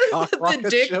The cock rocket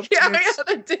dick. ship. Yeah,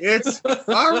 the dick. It's a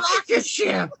rocket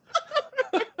ship.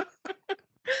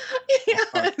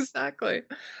 Yeah, exactly.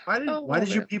 Why did Oh,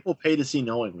 you man. people pay to see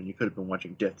Knowing when you could have been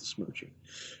watching Death to Smoochie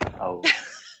Oh,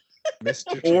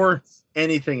 Mr. or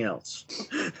anything else?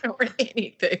 Or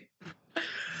anything.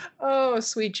 Oh,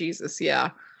 sweet Jesus,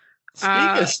 yeah.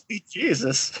 Speaking of sweet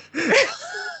Jesus,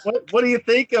 what do you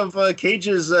think of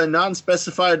Cage's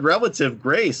non-specified relative,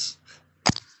 Grace?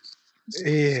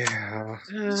 Yeah.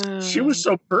 She was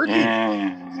so perky.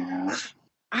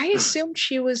 I assumed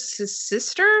she was his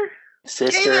sister.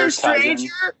 sister, Hey there, cousin.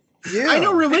 stranger. Yeah. I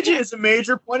know religion is a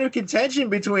major point of contention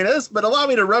between us, but allow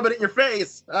me to rub it in your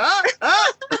face.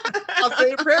 I'll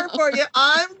say a prayer for you.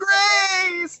 I'm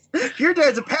Grace. Your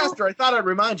dad's a pastor. I thought I'd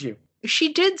remind you.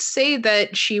 She did say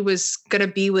that she was gonna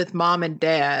be with mom and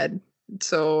dad.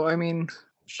 So I mean,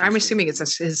 I'm assuming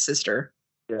it's his sister.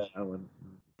 Yeah, I would.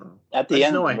 At the I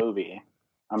end know of the movie,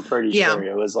 I'm pretty Yeah. sure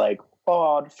it was like,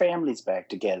 oh, the family's back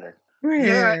together.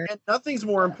 Yeah, and nothing's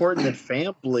more important than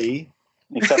family.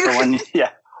 Except for when,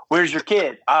 yeah, where's your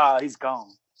kid? Ah, he's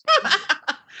gone.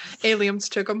 Aliens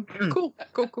took him. Cool.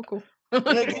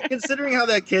 Yeah, considering how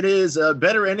that kid is, a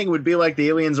better ending would be like the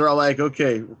aliens are all like,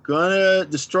 okay, we're gonna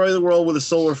destroy the world with a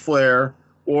solar flare,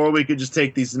 or we could just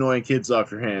take these annoying kids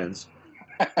off your hands.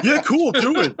 Yeah, cool,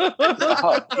 do it.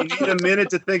 You need a minute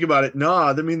to think about it.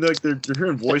 Nah, I mean, like they're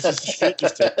hearing voices and shit.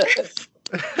 Just take it.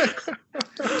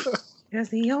 Cause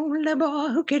the only boy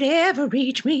who could ever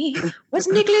reach me was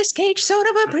Nicolas Cage, sort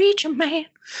of a preacher man.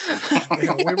 We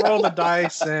roll the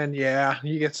dice, and yeah,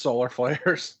 you get solar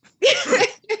flares.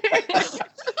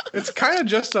 It's kind of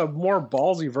just a more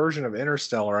ballsy version of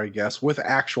Interstellar, I guess, with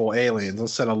actual aliens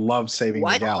instead of love saving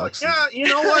the galaxy. Yeah, you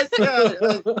know what? Yeah,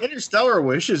 Interstellar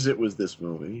wishes it was this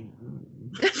movie.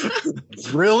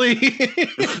 Really?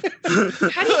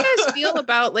 How do you guys feel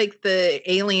about like the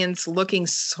aliens looking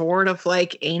sort of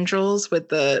like angels with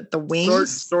the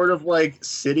wings? Sort of like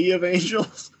City of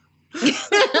Angels.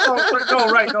 No.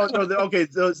 Okay,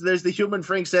 so there's the human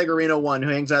Frank Sagarino one who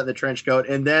hangs out in the trench coat,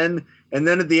 and then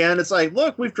at the end it's like,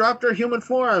 look, we've dropped our human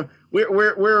form.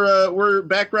 We're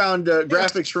background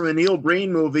graphics from a Neil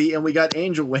Breen movie, and we got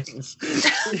angel wings.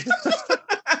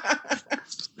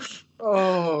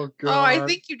 Oh god! Oh, I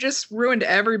think you just ruined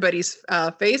everybody's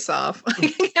face off.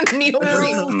 Neil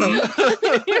Breen.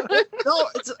 No,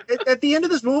 at the end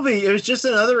of this movie, it was just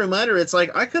another reminder. It's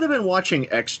like I could have been watching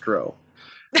Extro.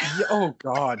 Oh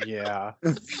god, yeah.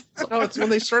 No, it's when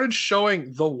they started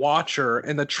showing the Watcher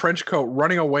in the trench coat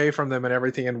running away from them and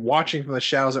everything and watching from the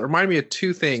shadows. It reminded me of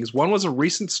two things. One was a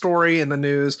recent story in the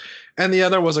news, and the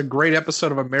other was a great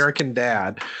episode of American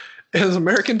Dad. As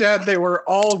American Dad, they were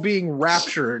all being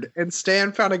raptured, and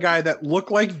Stan found a guy that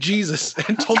looked like Jesus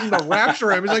and told him to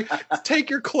rapture him. He's like, take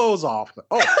your clothes off.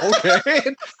 Oh, okay.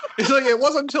 And he's like, it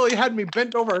wasn't until he had me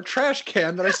bent over a trash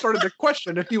can that I started to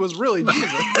question if he was really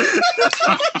Jesus.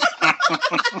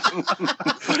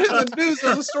 But in the news,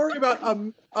 there's a story about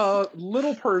a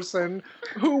little person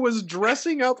who was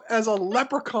dressing up as a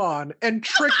leprechaun and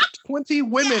tricked 20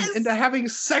 women into having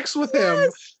sex with him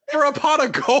for a pot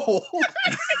of gold.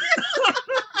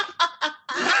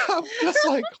 I'm just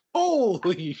like,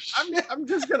 holy shit. I'm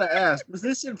just gonna ask, was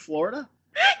this in Florida?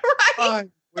 Right. I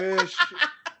wish.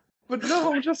 But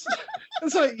no, just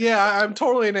it's like, yeah, I'm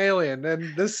totally an alien,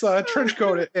 and this trench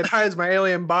coat it hides my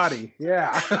alien body.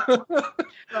 Yeah.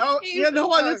 Oh, yeah,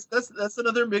 no, that's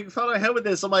another big thought I had with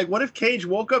this. I'm like, what if Cage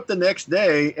woke up the next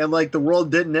day and like the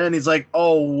world didn't end? He's like,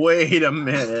 oh, wait a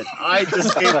minute, I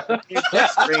just gave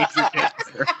this stranger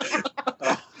cancer.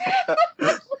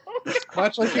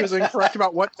 Much like he was incorrect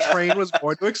about what train was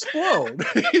going to explode.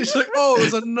 He's like, oh, it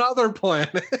was another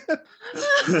planet.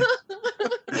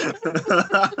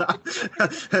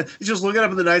 He's just looking up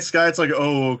in the night sky. It's like,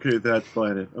 oh, okay, that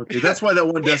planet. Okay, that's why that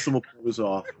one decimal point was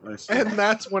off. I see. And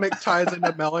that's when it ties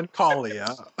into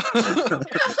Melancholia.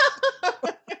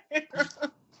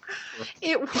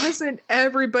 It wasn't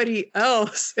everybody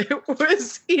else. It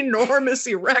was Enormous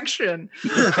Erection.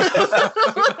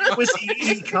 It was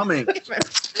E.T. coming.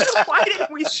 Why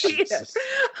didn't we see it?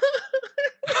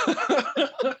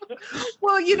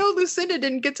 Well, Lucinda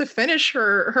didn't get to finish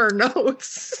her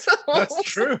notes. So. That's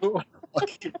true.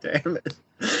 Fucking damn it.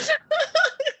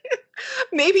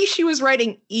 Maybe she was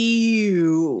writing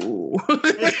ew.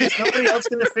 Is nobody else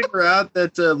going to figure out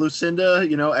that Lucinda,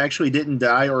 actually didn't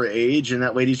die or age, and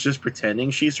that lady's just pretending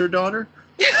she's her daughter?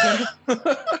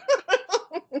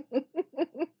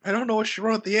 I don't know what she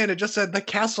wrote at the end. It just said the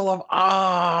Castle of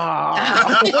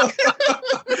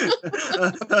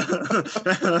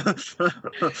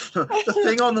The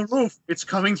thing on the roof. It's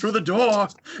coming through the door.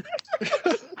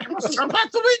 I must jump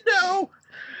out the window.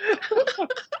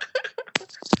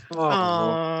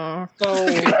 Oh, so,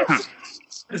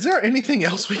 is there anything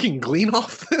else we can glean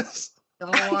off this?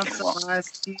 I want some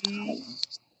iced tea.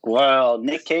 Well,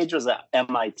 Nick Cage was an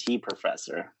MIT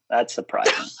professor. That's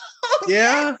surprising.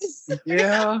 Yeah.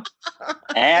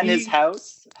 And his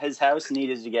house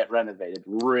needed to get renovated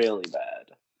really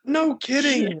bad. No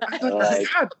kidding. Like-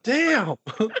 God damn.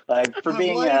 Like for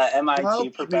being an MIT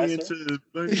professor.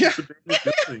 Yeah.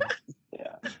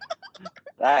 Yeah.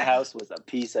 That house was a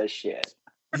piece of shit.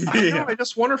 I know, I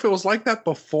just wonder if it was like that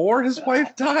before his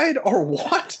wife died or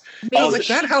what. Like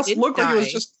that house looked like it was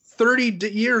just 30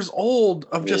 years old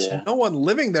of just no one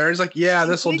living there. He's like, yeah,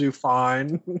 this will do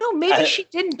fine. No, maybe she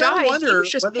didn't die. He was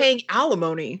just paying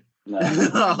alimony. No.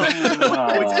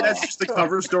 That's just the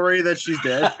cover story that she's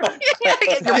dead.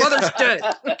 Your mother's dead.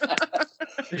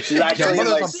 She's actually in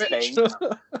like a Spain.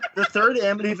 The third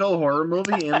Amityville horror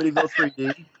movie, Amityville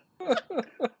 3D.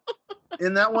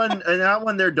 In that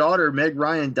one, their daughter Meg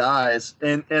Ryan dies,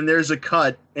 and there's a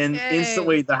cut, and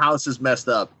instantly the house is messed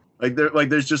up. Like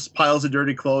there's just piles of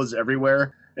dirty clothes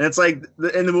everywhere, And it's like,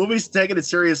 and the movie's taking it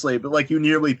seriously, but like you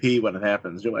nearly pee when it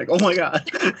happens. You're like, oh my God.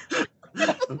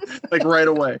 Like right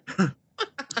away.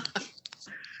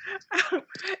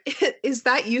 Is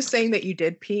that you saying that you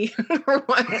did pee or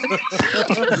what?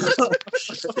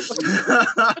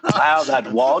 Wow, that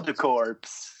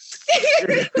Waldecorpse.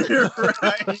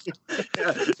 Right.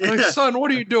 Like, son, what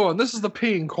are you doing? This is the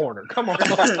peeing corner. Come on.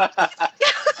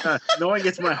 Knowing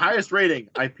it's my highest rating,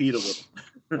 I peed a little.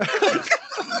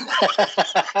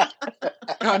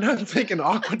 God, I'm thinking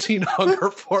Aqua Teen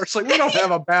Hunger Force. Like, we don't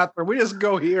have a bathroom. We just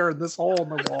go here in this hole in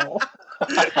the wall.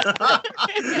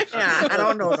 Yeah, I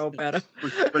don't know no better.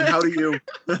 But how do you?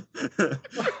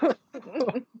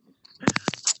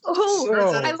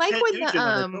 I like when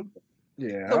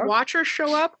the Watchers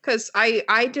show up, because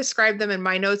I describe them in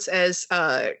my notes as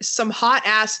some hot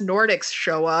ass Nordics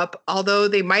show up, although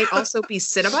they might also be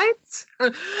Cenobites.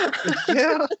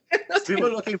 Yeah. We were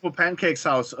looking for Pancake's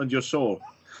house on your soul.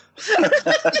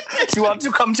 You want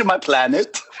to come to my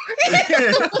planet?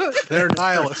 They're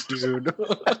nihilists, dude.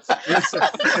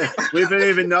 We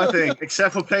believe in nothing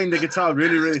except for playing the guitar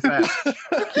really, really fast.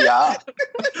 Yeah.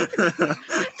 And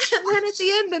then at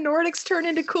the end, the Nordics turn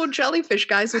into cool jellyfish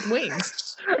guys with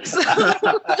wings. So,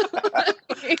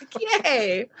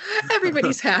 yay!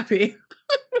 Everybody's happy.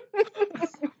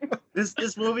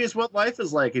 This movie is what life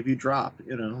is like if you drop,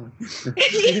 you know.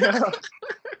 Yeah.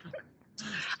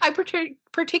 I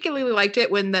particularly liked it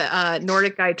when the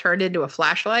Nordic guy turned into a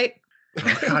flashlight.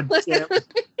 God damn.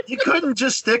 You couldn't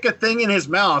just stick a thing in his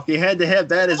mouth. You had to have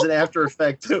that as an after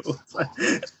effect too.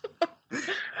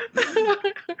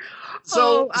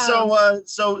 Single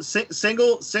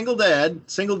dad,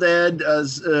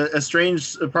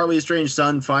 probably estranged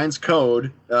son finds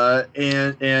Code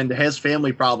and has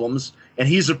family problems, and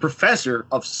he's a professor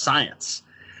of science.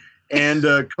 And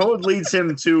Code leads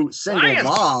him to single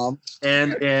mom,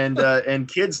 and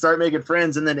kids start making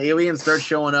friends, and then aliens start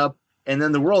showing up, and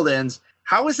then the world ends.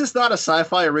 How is this not a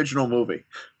sci-fi original movie?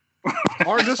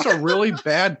 Or just a really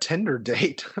bad Tinder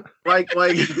date. Like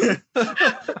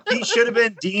he should have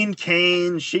been Dean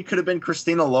Cain. She could have been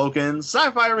Christina Loken.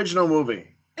 Sci-fi original movie.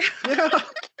 Yeah.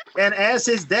 And as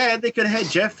his dad, they could have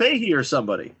had Jeff Fahey or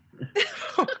somebody.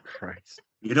 Oh, Christ.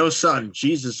 You know, son,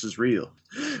 Jesus is real.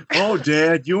 Oh,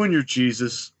 Dad, you and your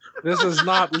Jesus. This is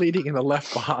not leading into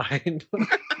Left Behind.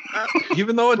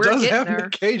 Even though it does have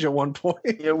Nick Cage at one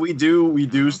point. Yeah, we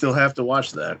do still have to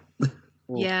watch that.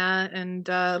 Yeah, and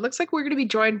looks like we're going to be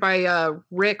joined by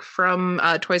Rick from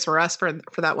Toys R Us for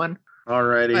that one.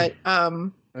 Alrighty.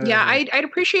 But yeah, I'd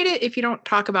appreciate it if you don't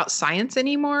talk about science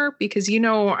anymore, because you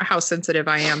know how sensitive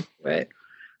I am to it.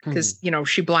 Because, you know,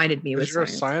 she blinded me with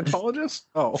science. You're a Scientologist?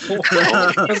 Oh,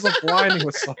 because of blinding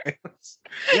with science.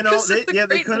 You know,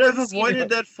 they could have avoided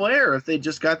that flare if they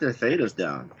just got their thetas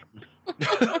down.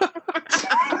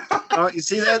 You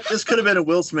see that? This could have been a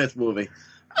Will Smith movie.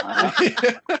 Or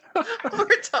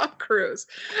Tom Cruise.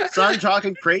 Son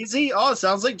talking crazy? Oh, it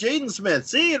sounds like Jaden Smith.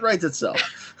 See, it writes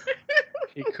itself.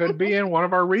 He could be in one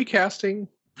of our recasting.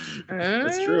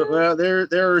 That's true. Well,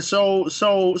 there are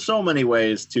so many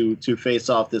ways to face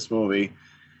off this movie.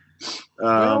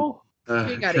 You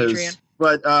got Adrian.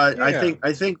 But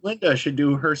I think Linda should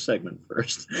do her segment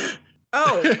first.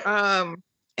 Oh,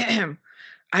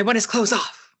 I want his clothes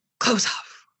off. Clothes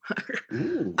off.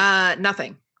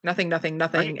 Nothing,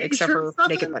 except for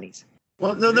naked bunnies.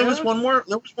 Well, no, there was one more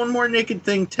naked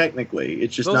thing. Technically,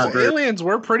 it's just those not very. Aliens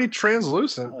were pretty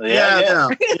translucent. Yeah.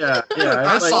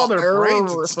 I saw their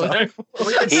brains and stuff.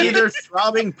 We can see their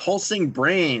throbbing, pulsing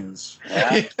brains.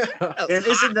 Yeah. And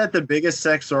isn't that the biggest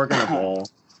sex organ of all?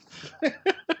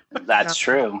 That's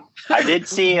true. I did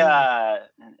see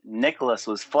Nicholas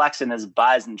was flexing his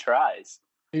buys and tries.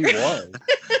 He was.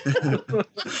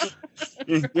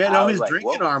 Yeah, no, his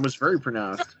drinking arm was very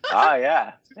pronounced. Oh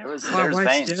yeah, there was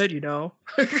veins. Dead, you know.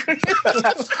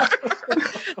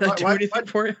 Not do anything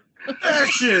for you.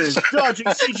 Action! Dodging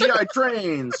CGI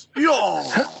trains. Yo.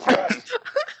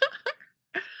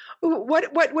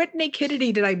 What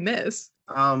nakedity did I miss?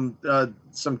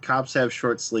 Some cops have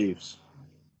short sleeves.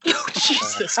 Oh,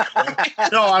 Jesus.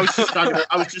 No, I was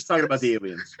just talking about the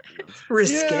aliens.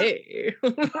 Risque.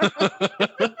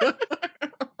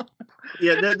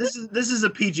 Yeah, this is a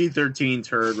PG-13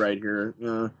 turd right here.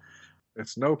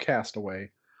 It's no Castaway.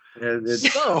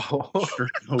 It's no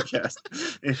cast.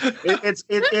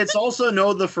 It's also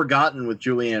No the Forgotten with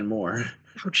Julianne Moore.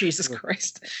 Oh, Jesus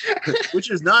Christ.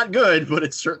 Which is not good, but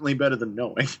it's certainly better than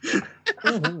Knowing.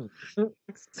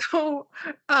 So,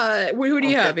 who do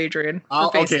you have, Adrian?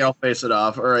 I'll face it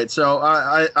off. All right. So,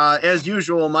 as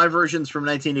usual, my version's from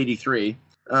 1983.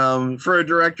 For a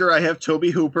director, I have Tobe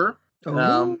Hooper.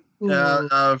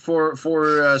 For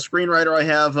screenwriter, I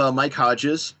have Mike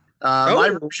Hodges.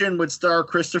 My version would star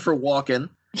Christopher Walken.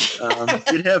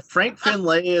 You'd have Frank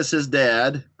Finlay as his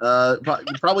dad.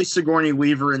 Probably Sigourney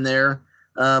Weaver in there.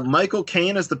 Michael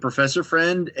Caine as the professor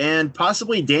friend, and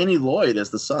possibly Danny Lloyd as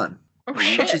the son. Oh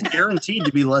shit! Which is guaranteed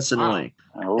to be less annoying.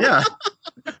 Oh. Yeah.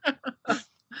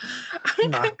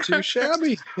 Not too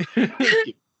shabby.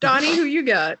 Donnie, who you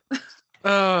got?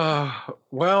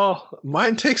 Well,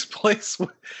 mine takes place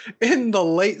in the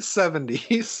late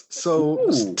 70s, so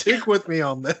stick with me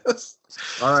on this.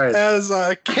 All right. As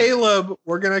Caleb,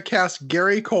 we're going to cast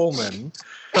Gary Coleman.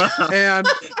 And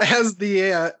as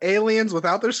the aliens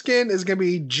without their skin is going to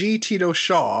be G. Tito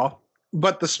Shaw,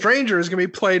 but the stranger is going to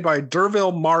be played by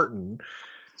Derville Martin.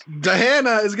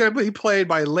 Diana is going to be played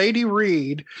by Lady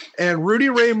Reed, and Rudy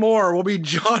Ray Moore will be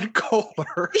John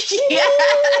Kohler.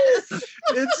 Yes!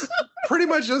 It's pretty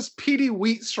much just Petey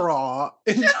Wheatstraw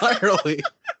entirely.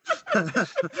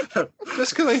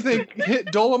 Just because I think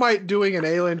Dolomite doing an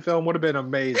alien film would have been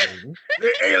amazing.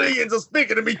 The aliens are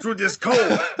speaking to me through this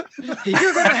code.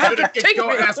 You're going to have to take your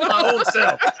me. ass my own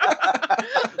self.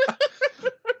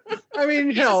 I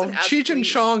mean, hell, Cheech and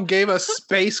Chong gave us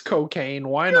space cocaine.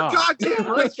 Why not? Goddamn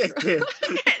right they did.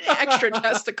 Extra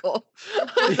testicle.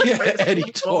 Yeah,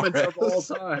 Eddie Moments of all Torres.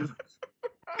 time.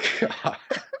 God.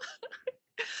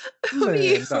 Who do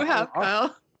you have,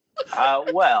 Kyle?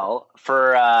 Well,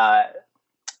 for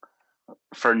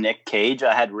Nick Cage,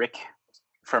 I had Rick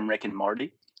from Rick and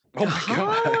Morty, Oh my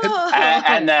god.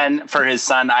 and then for his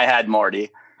son, I had Morty.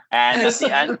 And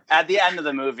at the end of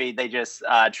the movie, they just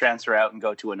transfer out and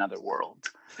go to another world.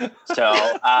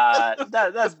 So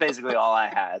that's basically all I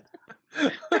had.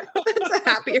 It's a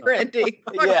happier ending.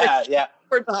 Yeah.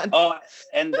 We're done. Oh,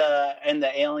 and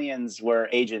the aliens were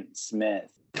Agent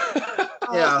Smith.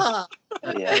 Yeah.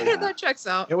 Yeah. That checks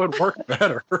out. It would work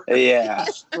better. Yeah.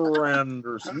 Mr.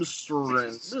 Anderson.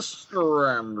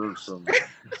 Mr. Anderson.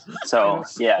 So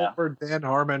yeah. Or Dan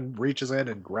Harmon reaches in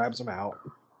and grabs him out.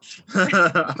 It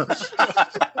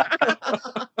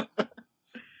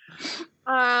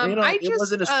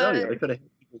wasn't Australia. I could have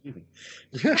people leaving.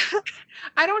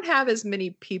 I don't have as many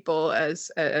people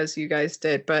as you guys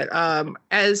did, but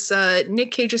as Nick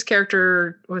Cage's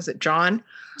character, was it John?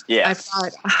 Yeah. I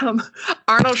thought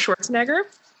Arnold Schwarzenegger,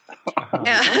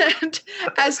 and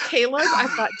as Caleb, I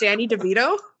thought Danny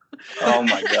DeVito. Oh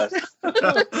my god.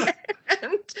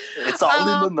 And, It's all in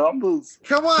the numbers.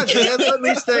 Come on, man. Let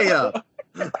me stay up.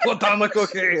 Put on the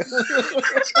cookie.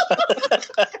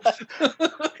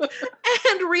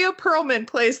 and Rhea Perlman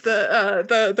plays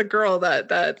the girl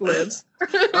that lives.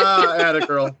 Atta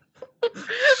girl.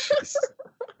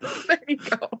 There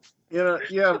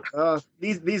you go.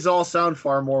 These all sound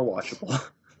far more watchable.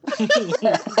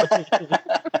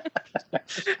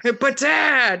 But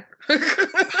Dad,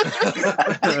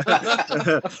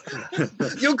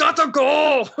 you gotta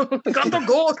go. Gotta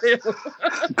go.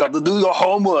 Got to do your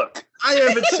homework. I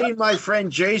haven't seen my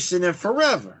friend Jason in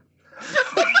forever.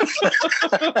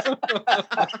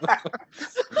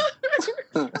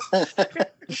 Go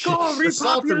The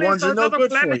salted ones are no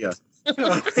good for you.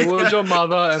 Who is your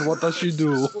mother and what does she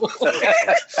do?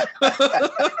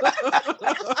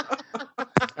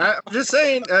 I'm just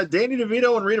saying, Danny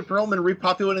DeVito and Rita Perlman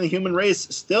repopulating the human race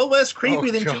still less creepy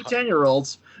than two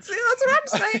 10-year-olds. See, that's what I'm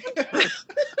saying.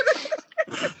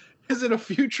 Is it a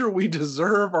future we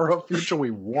deserve or a future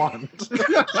we want?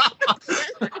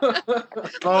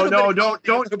 Oh no!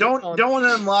 Don't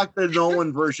unlock the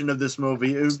Nolan version of this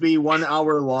movie. It would be 1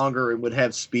 hour longer. It would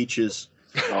have speeches.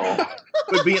 Oh.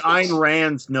 It would be Ayn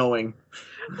Rand's knowing.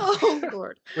 Oh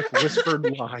Lord. With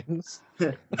whispered lines.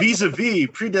 Vis-a-vis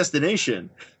predestination.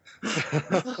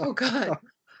 Oh God.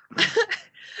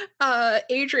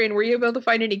 Adrian, were you able to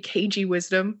find any cagey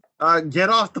wisdom? Get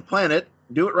off the planet.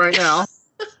 Do it right now.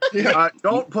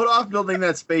 Don't put off building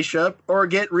that spaceship or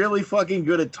get really fucking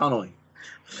good at tunneling.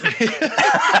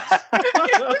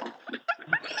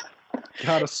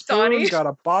 Got a spoon, Donnie? got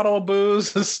a bottle of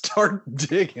booze, and start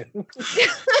digging.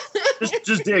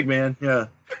 Just dig, man. Yeah.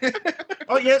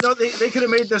 Oh yeah, no, they could have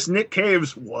made this Nick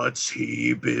Caves. What's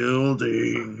he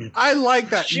building? I like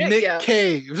that. Shit, Nick yeah.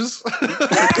 Caves.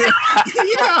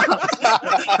 Yeah.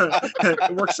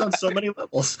 It works on so many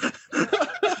levels.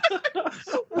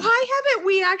 Why haven't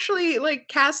we actually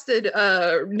casted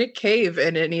Nick Cave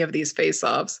in any of these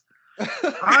face-offs?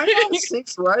 I know,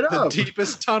 sinks right The up.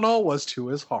 deepest tunnel was to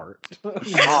his heart.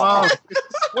 Oh,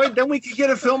 wait, then we could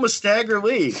get a film of Stagger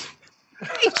Lee.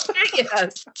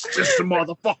 Yes. Just a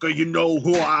motherfucker, you know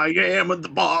who I am. And the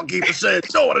barkeeper said,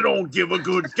 no, I don't give a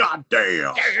good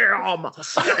goddamn. Damn.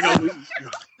 Stagger Lee.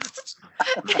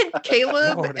 And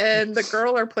Caleb Lord. and the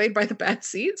girl are played by the Bad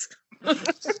Seeds.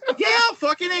 Yeah,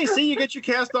 fucking AC, you get your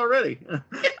cast already. Oh,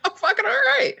 fucking all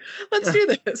right. Let's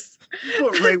do this.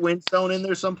 Put Ray Winstone in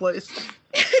there someplace.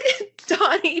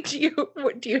 Donnie, do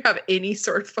you have any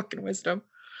sort of fucking wisdom?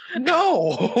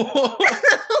 No,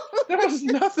 there was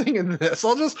nothing in this.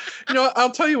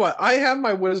 I'll tell you what. I have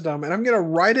my wisdom, and I'm gonna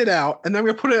write it out, and then I'm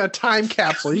gonna put it in a time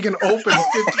capsule. You can open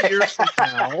 50 years from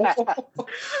now.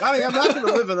 I'm not going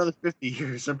to live another 50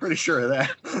 years. I'm pretty sure of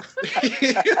that.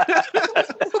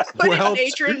 Put Well, it in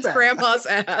Adrian's too bad. grandma's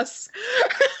ass.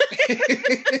 Dig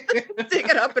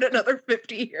it up in another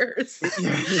 50 years.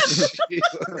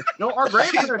 No, our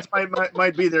grandparents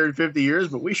might be there in 50 years,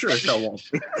 but we sure as hell won't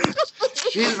be.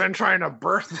 She's been trying to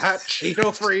birth that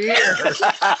Cheeto for years.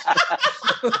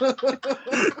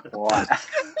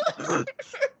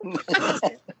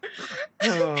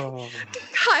 Oh.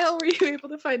 Kyle, were you able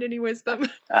to find any wisdom?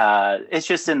 It's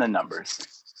just in the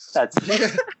numbers. That's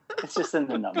it's just in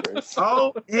the numbers.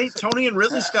 Oh, hey, Tony and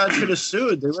Ridley Scott should have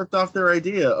sued. They ripped off their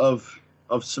idea of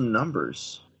some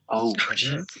numbers. Oh,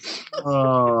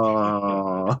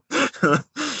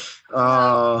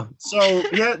 So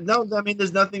yeah, no, I mean,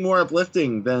 there's nothing more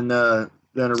uplifting than a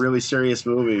really serious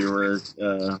movie where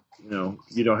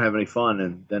you don't have any fun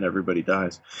and then everybody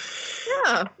dies.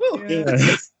 Yeah. Woo. Yeah.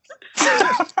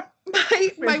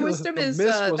 My wisdom The is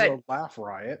Mist was that a laugh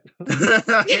riot.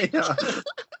 Yeah.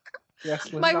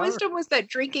 Yes, my Linda? wisdom was that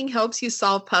drinking helps you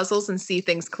solve puzzles and see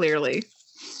things clearly.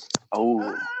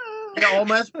 oh, Yeah, all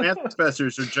math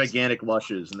professors are gigantic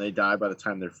lushes, and they die by the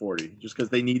time they're 40, just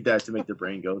because they need that to make their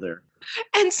brain go there.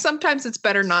 And sometimes it's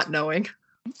better not knowing.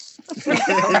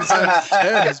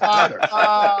 Yeah, it's better.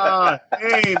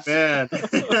 Amen.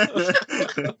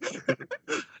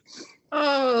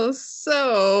 Oh,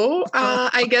 so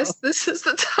I guess this is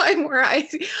the time where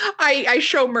I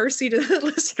show mercy to the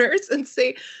listeners and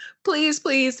say,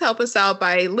 please help us out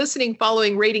by listening,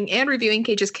 following, rating, and reviewing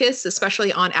Cage's Kiss,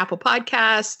 especially on Apple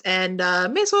Podcasts. And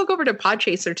may as well go over to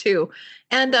Podchaser too.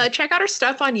 And check out our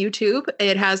stuff on YouTube.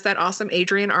 It has that awesome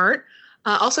Adrian art.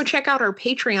 Also check out our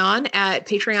Patreon at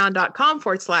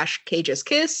patreon.com/Cage's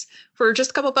Kiss. For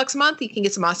just a couple bucks a month, you can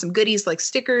get some awesome goodies like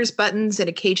stickers, buttons, and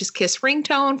a Cage's Kiss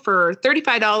ringtone. For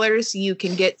 $35, you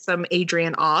can get some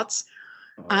Adrian Otts.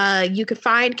 You can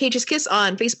find Cage's Kiss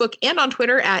on Facebook and on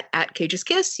Twitter at Cage's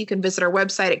Kiss. You can visit our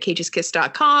website at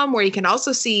cageskiss.com, where you can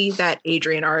also see that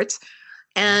Adrian Arts.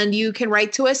 And you can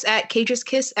write to us at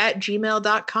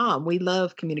cageskiss@gmail.com. We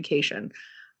love communication.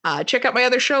 Check out my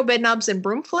other show, Bedknobs and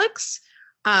Broomflicks.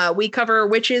 We cover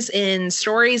witches in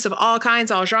stories of all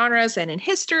kinds, all genres, and in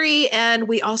history. And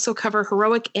we also cover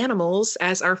heroic animals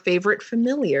as our favorite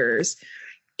familiars.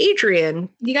 Adrian,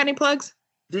 you got any plugs?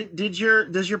 Does your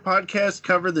podcast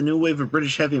cover the new wave of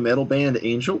British heavy metal band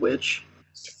Angel Witch?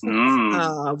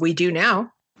 We do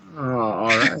now. Oh, all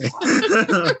right.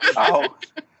 oh,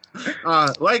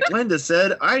 Like Linda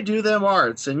said, I do them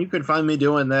arts, and you can find me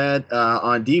doing that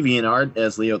on DeviantArt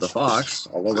as Leo the Fox,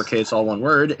 all lowercase, all one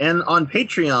word, and on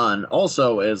Patreon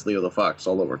also as Leo the Fox,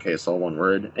 all lowercase, all one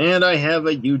word. And I have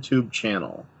a YouTube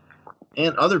channel,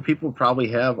 and other people probably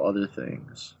have other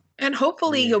things. And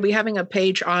hopefully you'll be having a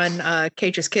page on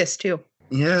Cage's Kiss too.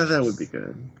 Yeah, that would be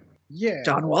good. Yeah.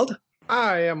 Donwald.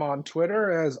 I am on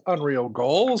Twitter as Unreal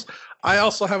Goals. I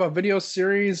also have a video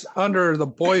series under The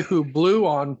Boy Who Blew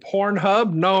on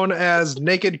Pornhub known as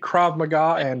Naked Krav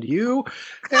Maga and You.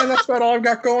 And that's about all I've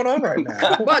got going on right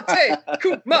now.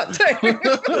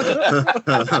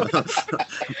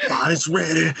 Body's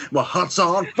ready, my heart's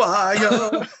on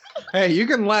fire. Hey, you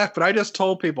can laugh, but I just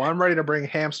told people I'm ready to bring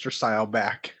Hamster Style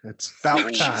back. It's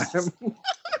about time.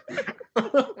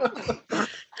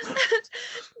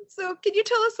 So can you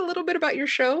tell us a little bit about your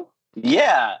show?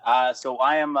 yeah. So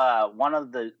I am one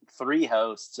of the 3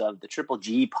 hosts of the Triple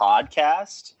G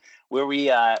podcast, where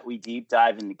we deep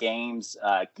dive into games,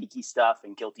 geeky stuff,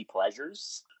 and guilty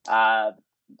pleasures.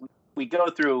 We go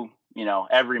through,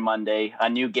 every Monday a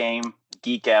new game,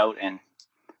 geek out,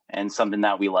 and something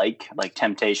that we like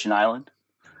Temptation Island.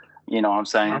 You know what I'm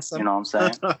saying? Awesome. You know what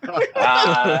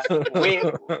I'm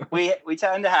saying? We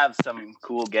tend to have some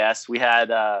cool guests. We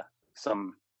had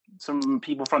some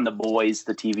people from The Boys,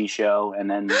 the TV show, and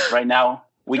then right now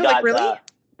we You're got like,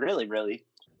 really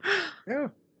Yeah.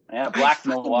 Black I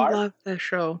fucking Noir. love the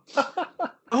show.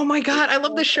 Oh my god, I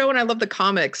love the show and I love the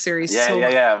comic series. Yeah, so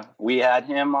much. yeah. We had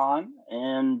him on,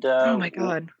 and Oh my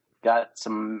god. got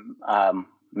some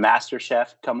Master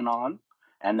Chef coming on,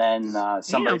 and then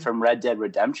somebody Damn. from Red Dead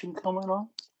Redemption coming on.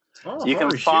 Oh, You can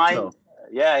holy shit, find, though.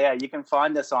 you can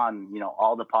find us on,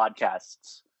 all the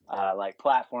podcasts, like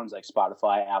platforms like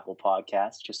Spotify, Apple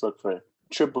Podcasts. Just look for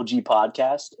Triple G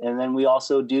Podcast. And then we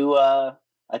also do a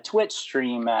Twitch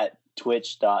stream at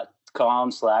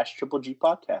twitch.com/Triple G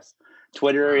Podcast.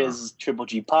 Twitter is Triple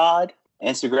G Pod.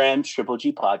 Instagram, Triple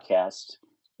G Podcast.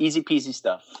 Easy peasy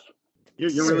stuff.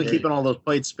 You're really keeping all those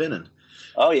plates spinning.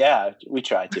 Oh, yeah. We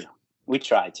try to.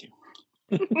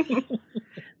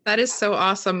 That is so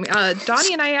awesome.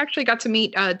 Donnie and I actually got to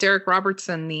meet Derek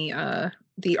Robertson, the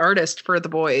artist for The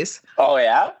Boys. Oh,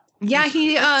 yeah? Yeah,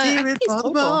 he I think he's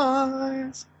local.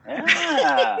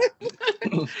 Yeah.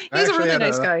 He's a really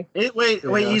nice guy. Wait,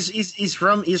 he's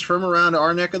from around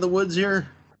our neck of the woods here?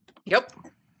 Yep.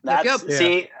 That's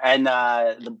see, and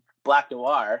the Black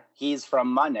Noir, he's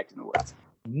from my neck of the woods.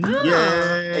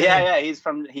 Yeah. He's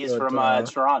from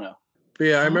Toronto.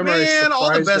 Yeah, I remember.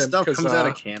 All the best stuff comes out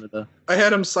of Canada. I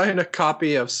had him sign a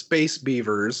copy of Space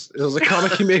Beavers. It was a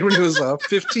comic he made when he was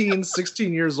 15,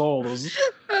 16 years old. It was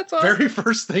That's awesome. very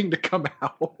first thing to come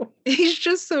out. He's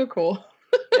just so cool.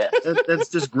 Yeah. That's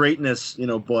just greatness,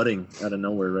 budding out of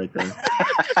nowhere right there.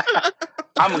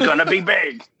 I'm gonna be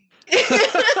big.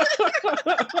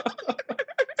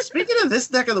 Speaking of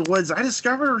this neck of the woods, I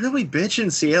discovered a really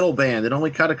bitchin' Seattle band that only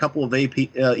cut a couple of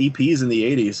EPs in the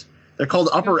 80s. They're called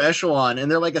Upper Echelon, and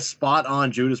they're like a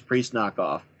spot-on Judas Priest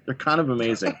knockoff. They're kind of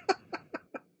amazing.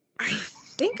 I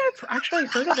think I've actually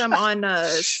heard of them on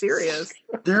Sirius.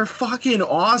 They're fucking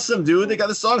awesome, dude. They got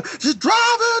the song, "She's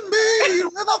driving me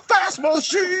with a fast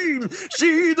machine.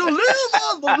 She delivers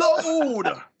the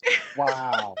load."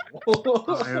 Wow.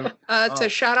 To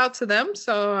shout out to them,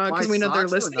 so because we know they're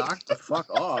listening. Knock the fuck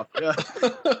off. Yeah.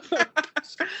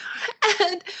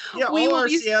 And Yeah, all our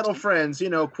Seattle friends,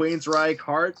 Queensryche,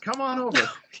 Hart, come on over.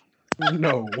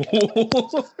 No.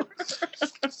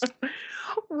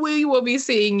 We will be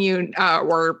seeing you,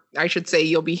 or I should say,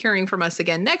 you'll be hearing from us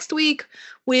again next week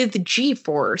with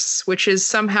G-Force, which is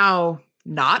somehow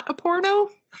not a porno.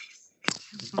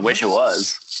 I wish it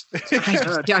was.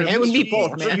 Yeah, you and me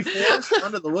both, man.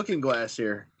 Under the looking glass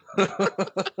here.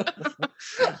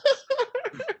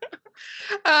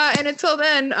 And until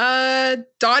then,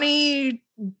 Donnie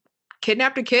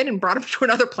kidnapped a kid and brought him to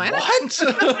another planet.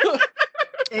 What?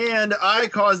 And I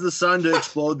caused the sun to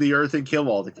explode the earth and kill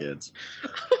all the kids.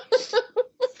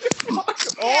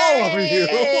 All of you.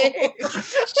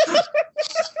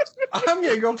 I'm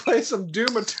going to go play some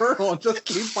Doom Eternal and just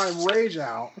keep my rage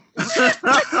out.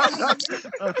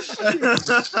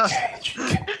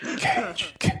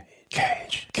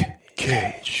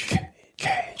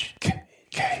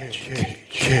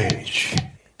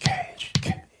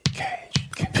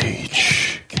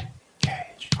 Peach.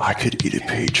 I could eat a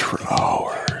peach for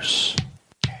hours.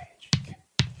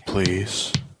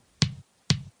 Please.